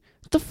pre-made.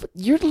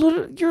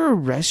 You're a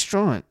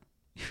restaurant.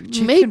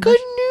 Make a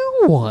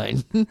new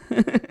one.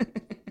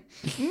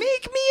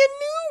 Make me a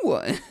new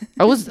one.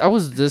 I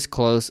was this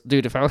close,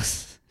 dude. If I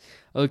was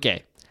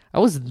okay, I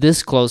was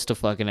this close to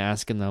fucking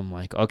asking them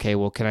like, okay,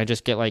 well, can I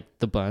just get like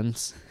the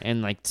buns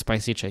and like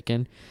spicy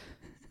chicken?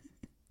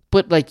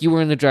 But like you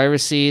were in the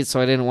driver's seat,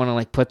 so I didn't want to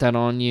like put that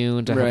on you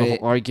and to have a whole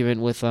argument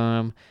with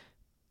them.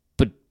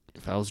 But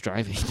if I was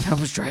driving,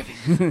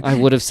 I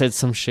would have said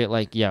some shit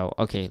like, "Yo,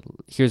 okay,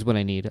 here's what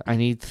I need. I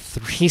need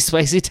 3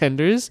 spicy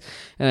tenders,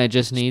 and I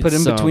just need put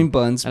them between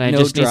buns, and I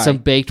just need some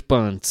baked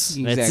buns.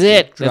 Exactly. That's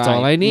it. Dry. That's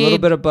all I need. A little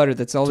bit of butter.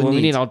 That's all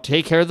we need. I'll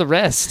take care of the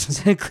rest.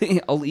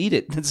 Exactly. I'll eat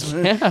it. That's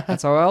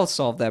how I'll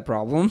solve that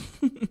problem."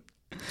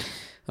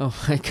 Oh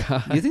my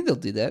god! You think they'll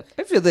do that?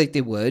 I feel like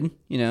they would.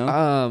 You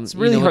know, it's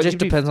really hard. It just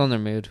depends on their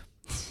mood.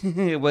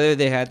 Whether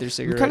they had their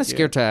cigarette. I'm kind of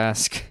scared to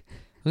ask.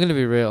 I'm gonna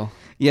be real.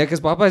 Yeah, because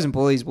Popeyes and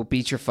Bullies will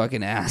beat your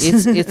fucking ass.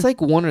 It's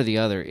like one or the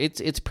other.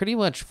 It's pretty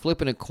much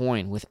flipping a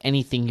coin with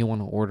anything you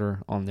want to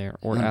order on there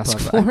or ask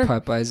for.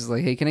 Popeyes is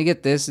like, hey, can I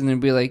get this? And then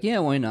be like, yeah,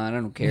 why not? I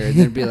don't care. And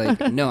then be like,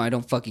 no, I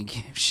don't fucking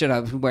care. Shut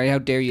up. Why? How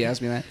dare you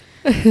ask me that?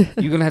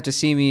 You're gonna have to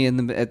see me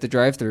at the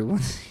drive-thru.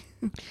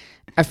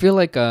 I feel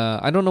like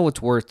I don't know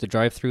what's worse, the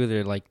drive-thru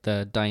or like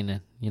the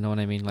dine-in. You know what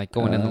I mean? Like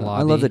going in the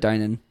lobby. I love the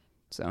dine-in.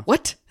 So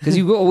what? Because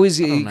you always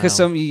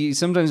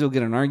sometimes you'll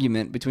get an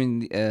argument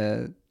between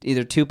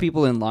either 2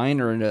 people in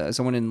line or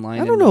someone in line.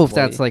 I don't know if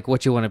that's like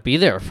what you want to be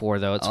there for,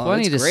 though. It's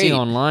funny to see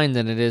online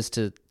than it is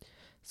to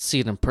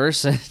see it in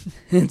person.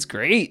 It's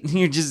great.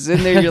 You're just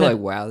sitting there. You're like,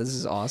 wow, this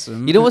is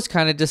awesome. You know what's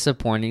kind of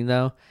disappointing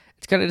though?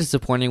 It's kind of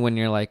disappointing when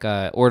you're like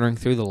ordering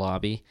through the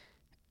lobby.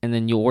 And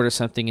then you order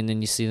something, and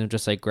then you see them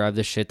just like grab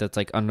the shit that's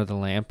like under the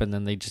lamp, and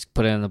then they just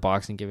put it in the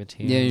box and give it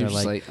to you. Yeah, and you're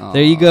just like,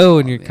 there you go,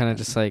 and you're kind of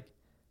just like,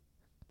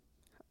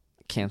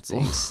 cancel.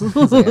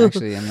 Like,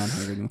 actually, I'm not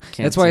hungry anymore.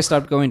 That's why I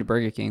stopped going to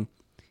Burger King,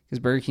 because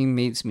Burger King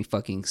makes me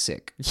fucking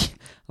sick.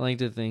 I like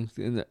to think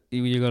when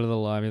you go to the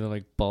lobby, they're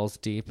like balls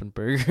deep in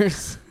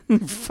burgers,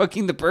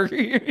 fucking the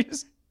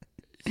burgers.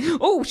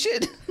 Oh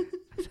shit.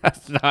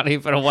 That's not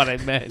even what I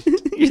meant.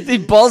 You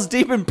think balls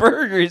deep in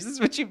burgers. That's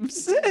what you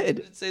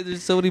said. I'd say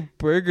there's so many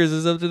burgers,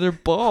 it's up to their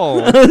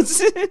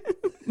balls.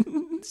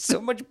 So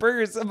much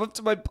burgers, I'm up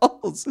to my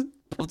balls.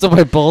 Up to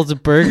my balls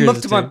and burgers. I'm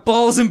up to my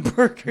balls and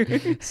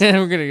burgers. That's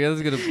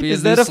gonna be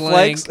Is that a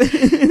flex?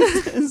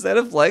 Is that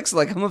a flex?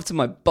 Like, I'm up to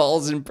my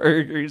balls and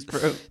burgers,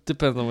 bro.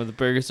 Depends on where the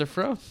burgers are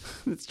from.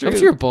 That's true. Up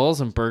to your balls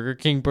and Burger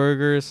King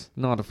burgers,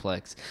 not a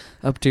flex.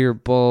 Up to your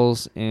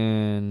balls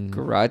and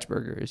garage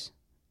burgers.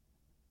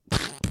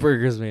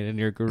 Burgers made in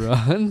your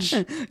garage.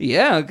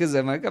 Yeah, because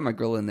I got my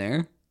grill in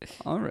there.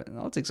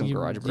 I'll take some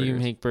garage burgers. Do you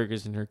make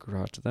burgers in your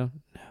garage though?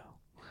 No,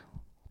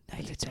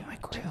 it's in my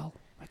grill.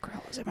 My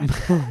mackerel is in my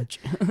badge.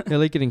 I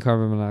like getting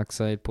carbon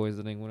monoxide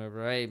poisoning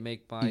whenever I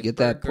make my You get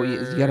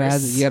burgers.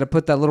 that. You gotta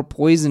put that little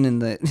poison in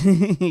the.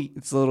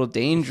 It's a little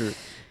danger.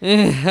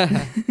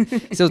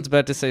 So it's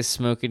about to say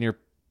smoking your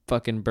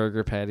fucking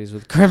burger patties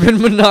with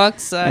carbon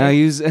monoxide.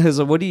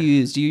 What do you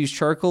use? Do you use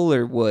charcoal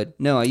or wood?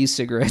 No, I use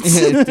cigarettes.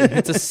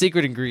 It's a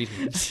secret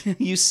ingredient. I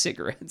use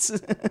cigarettes.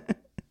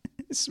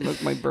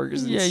 Smoke my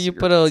burgers. Yeah, you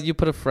put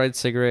a fried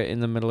cigarette in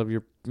the middle of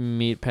your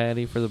meat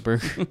patty for the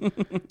burger.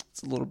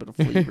 It's a little bit of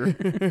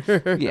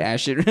flavor. You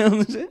ash it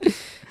around.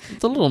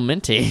 It's a little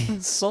minty.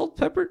 Salt,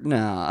 pepper?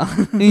 Nah.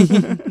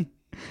 I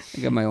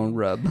got my own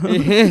rub.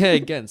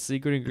 Again,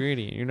 secret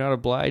ingredient. You're not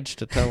obliged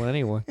to tell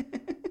anyone.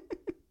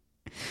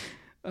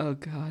 Oh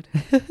God.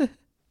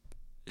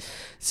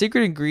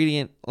 Secret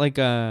ingredient, like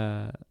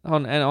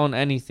on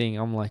anything.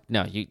 I'm like,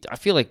 no. I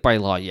feel like by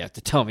law you have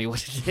to tell me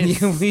what it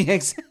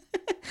is.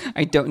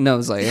 I don't know.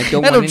 It's like I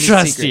don't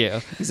trust secret.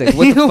 you. He's like,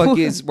 what the fuck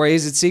is? Why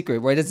is it secret?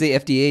 Why does the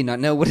FDA not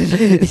know what it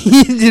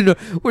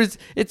is?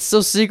 It's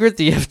so secret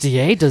the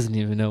FDA doesn't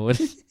even know what.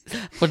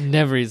 Would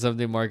never eat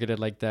something marketed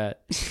like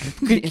that.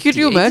 Could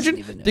you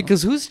imagine?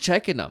 Because who's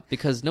checking them?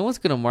 Because no one's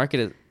gonna market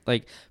it.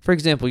 Like, for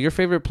example, your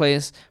favorite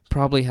place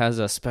probably has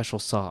a special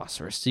sauce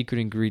or a secret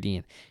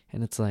ingredient,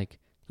 and it's like,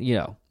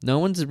 no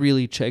one's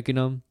really checking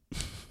them.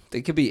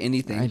 They could be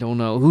anything. I don't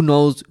know. Who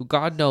knows?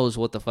 God knows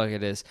what the fuck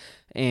it is.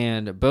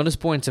 And bonus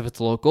points if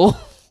it's local.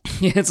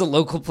 Yeah, it's a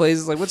local place.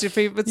 It's like, what's your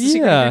favorite? What's the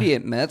secret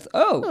ingredient? Meth?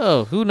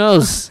 Oh, who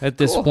knows at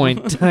this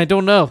point? I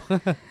don't know.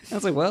 I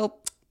was like,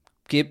 well,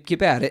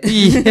 keep at it.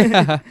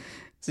 Yeah.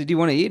 So do you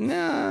want to eat?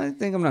 No, I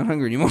think I'm not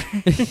hungry anymore.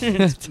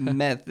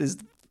 Meth is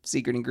the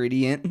secret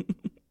ingredient.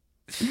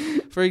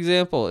 For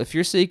example, if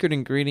your secret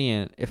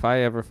ingredient, if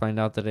I ever find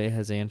out that it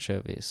has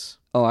anchovies.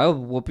 Oh, I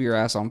will whoop your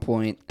ass on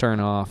point.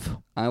 Turn off.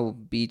 I will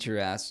beat your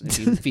ass if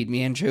you feed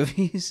me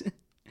anchovies.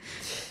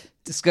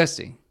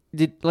 Disgusting.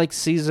 Like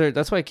Caesar,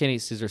 that's why I can't eat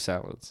Caesar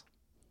salads.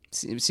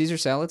 Caesar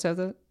salads have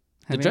that?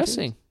 The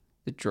dressing.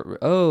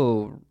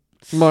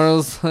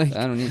 Mario's like,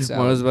 I don't need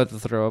salad. Mario's about to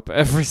throw up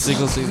every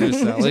single Caesar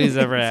salad he's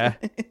ever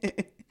had.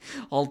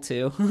 All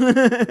two.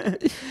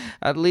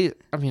 At least,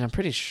 I mean, I'm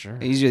pretty sure.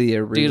 Usually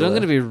arugula. Dude, I'm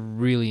going to be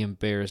really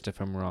embarrassed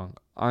if I'm wrong.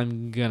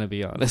 I'm going to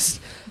be honest.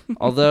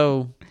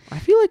 Although, I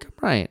feel like I'm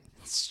right.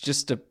 It's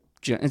just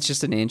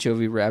an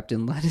anchovy wrapped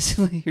in lettuce.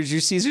 Here's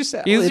your Caesar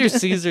salad. Here's your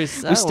Caesar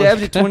salad. We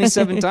stabbed it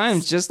 27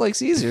 times, just like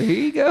Caesar. Here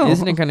you go.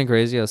 Isn't it kind of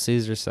crazy how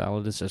Caesar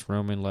salad is just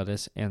Roman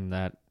lettuce and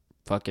that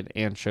fucking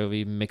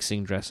anchovy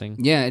mixing dressing?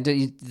 Yeah,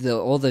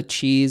 all the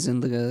cheese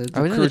and the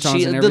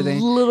croutons and everything.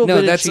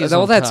 That's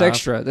all that's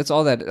extra. That's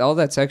all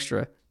that's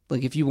extra.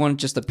 Like if you want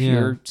just the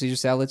pure Caesar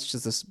salad, it's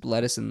just the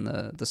lettuce and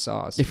the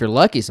sauce. If you're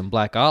lucky, some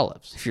black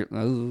olives.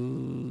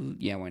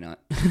 Yeah, why not?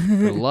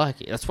 If you're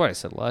lucky. That's why I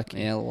said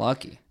lucky. Yeah,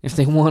 lucky. If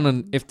they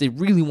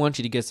really want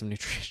you to get some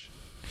nutrition.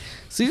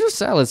 Caesar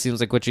salad seems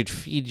like what you'd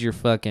feed your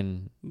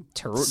fucking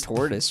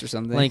tortoise or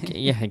something. Like,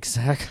 yeah,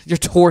 exactly. Your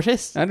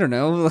tortoise? I don't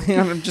know.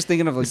 I'm just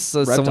thinking of like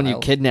someone you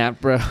kidnapped,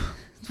 bro.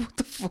 What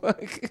the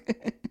fuck?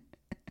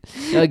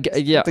 Yeah,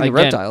 again,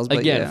 reptiles. But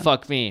again, yeah.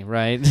 Fuck me,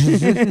 right?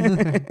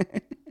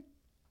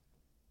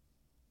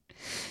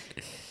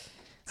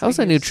 How's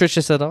that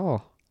nutritious at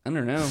all? I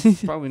don't know.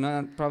 Probably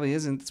not. Probably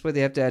isn't. That's why they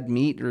have to add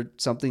meat or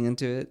something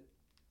into it.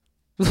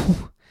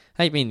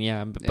 I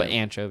mean, but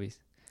anchovies.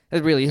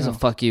 It really is a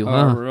fuck you,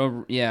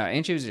 huh? Yeah,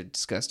 anchovies are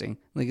disgusting.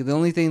 Like, the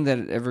only thing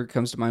that ever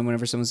comes to mind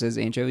whenever someone says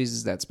anchovies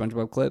is that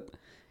SpongeBob clip.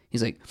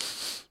 He's like,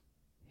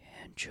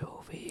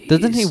 anchovies.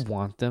 Doesn't he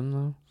want them,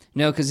 though?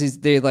 No, because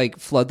they, like,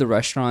 flood the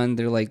restaurant.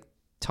 They're, like,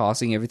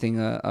 tossing everything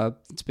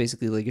up. It's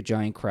basically, like, a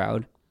giant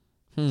crowd.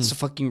 It's a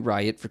fucking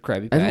riot for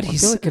Krabby Patties. I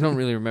feel like I don't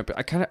really remember.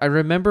 I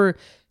remember,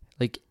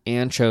 like,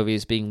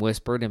 anchovies being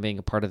whispered and being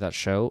a part of that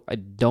show. I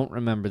don't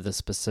remember the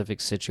specific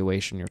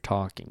situation you're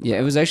talking about. Yeah,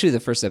 it was actually the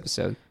first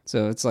episode.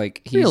 So it's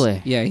like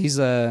really? Yeah,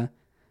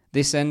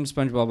 they send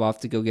SpongeBob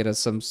off to go get us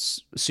some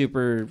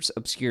super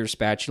obscure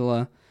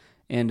spatula,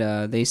 and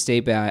they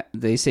stay back,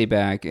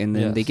 and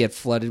then they get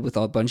flooded with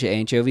a bunch of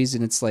anchovies,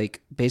 and it's like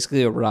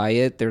basically a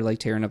riot. They're like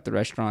tearing up the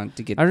restaurant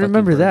to get. I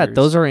remember that.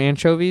 Those are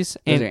anchovies.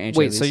 Those are anchovies.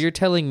 Wait, so you're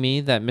telling me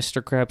that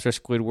Mr. Krabs or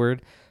Squidward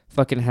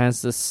fucking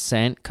has the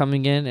scent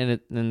coming in,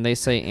 and they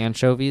say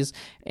anchovies,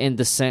 and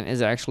the scent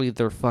is actually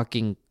their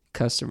fucking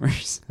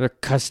customers. Their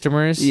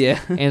customers? Yeah.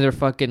 And they're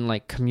fucking,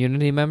 like,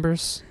 community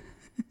members?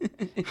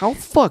 How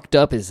fucked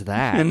up is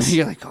that? And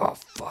you're like, oh,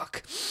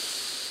 fuck.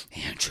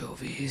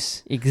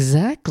 Anchovies.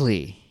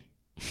 Exactly.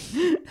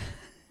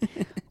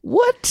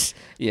 What?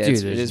 Yeah,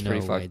 dude, it is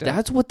pretty fucked up.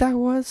 That's what that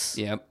was?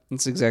 Yep,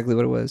 that's exactly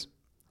what it was.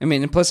 I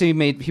mean, and plus he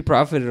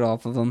profited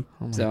off of them.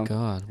 Oh my so.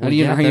 God! How are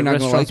you not going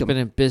to like them? Been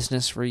in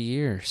business for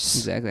years.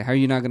 Exactly. How are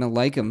you not going to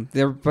like them?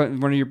 They're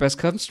one of your best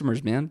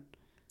customers, man.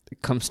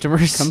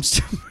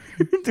 Customers?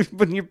 They're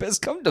one of your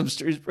best cum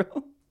dumpsters, bro.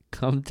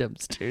 Cum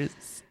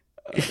dumpsters.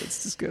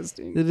 It's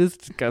disgusting. It is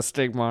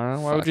disgusting, Mara.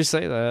 Why would you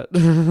say that?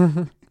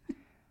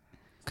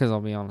 Because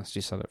I'll be honest,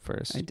 you said it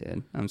first. I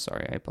did. I'm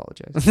sorry. I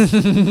apologize.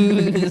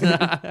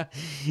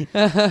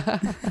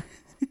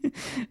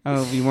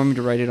 You want me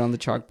to write it on the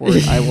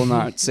chalkboard? I will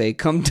not say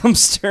 "cum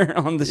dumpster"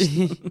 on the.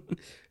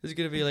 There's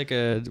gonna be like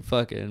a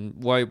fucking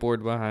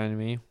whiteboard behind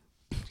me.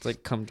 It's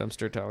like "cum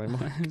dumpster tally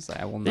mark."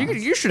 I will not.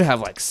 You should have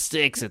like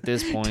 6 at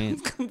this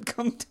point.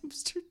 Cum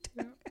dumpster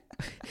tally.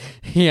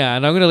 Yeah,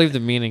 and I'm gonna leave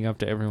the meaning up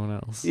to everyone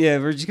else. Yeah,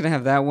 we're just gonna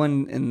have that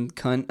one and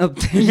cunt up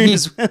there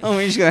as well.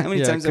 We're just gonna, how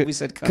many times have we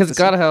said cunt? Because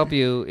God help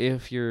you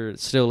if you're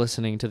still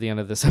listening to the end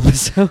of this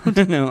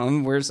episode.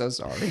 No, we're so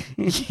sorry.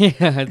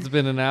 Yeah, it's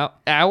been an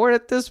hour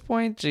at this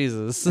point.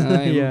 Jesus.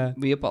 Yeah,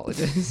 we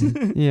apologize.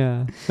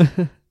 Yeah.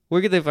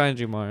 Where can they find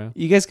you, Mario?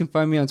 You guys can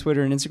find me on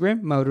Twitter and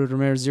Instagram, Mauro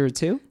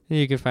Romero02.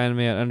 You can find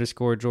me at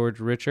 _George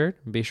Richard.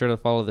 Be sure to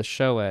follow the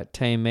show at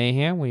Tay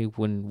Mayhem. We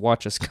wouldn't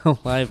watch us go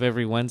live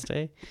every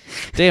Wednesday.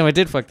 Damn, I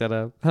did fuck that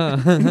up.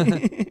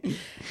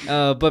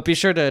 Huh? But be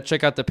sure to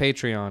check out the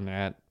Patreon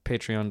at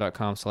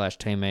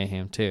patreon.com/Tay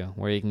Mayhem too,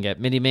 where you can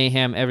get Mini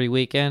Mayhem every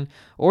weekend,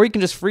 or you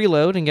can just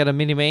freeload and get a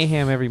Mini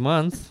Mayhem every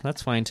month.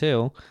 That's fine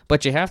too.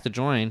 But you have to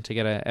join to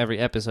get every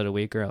episode a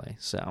week early.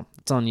 So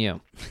it's on you.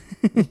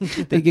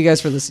 Thank you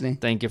guys for listening.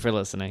 Thank you for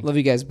listening. Love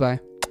you guys. Bye.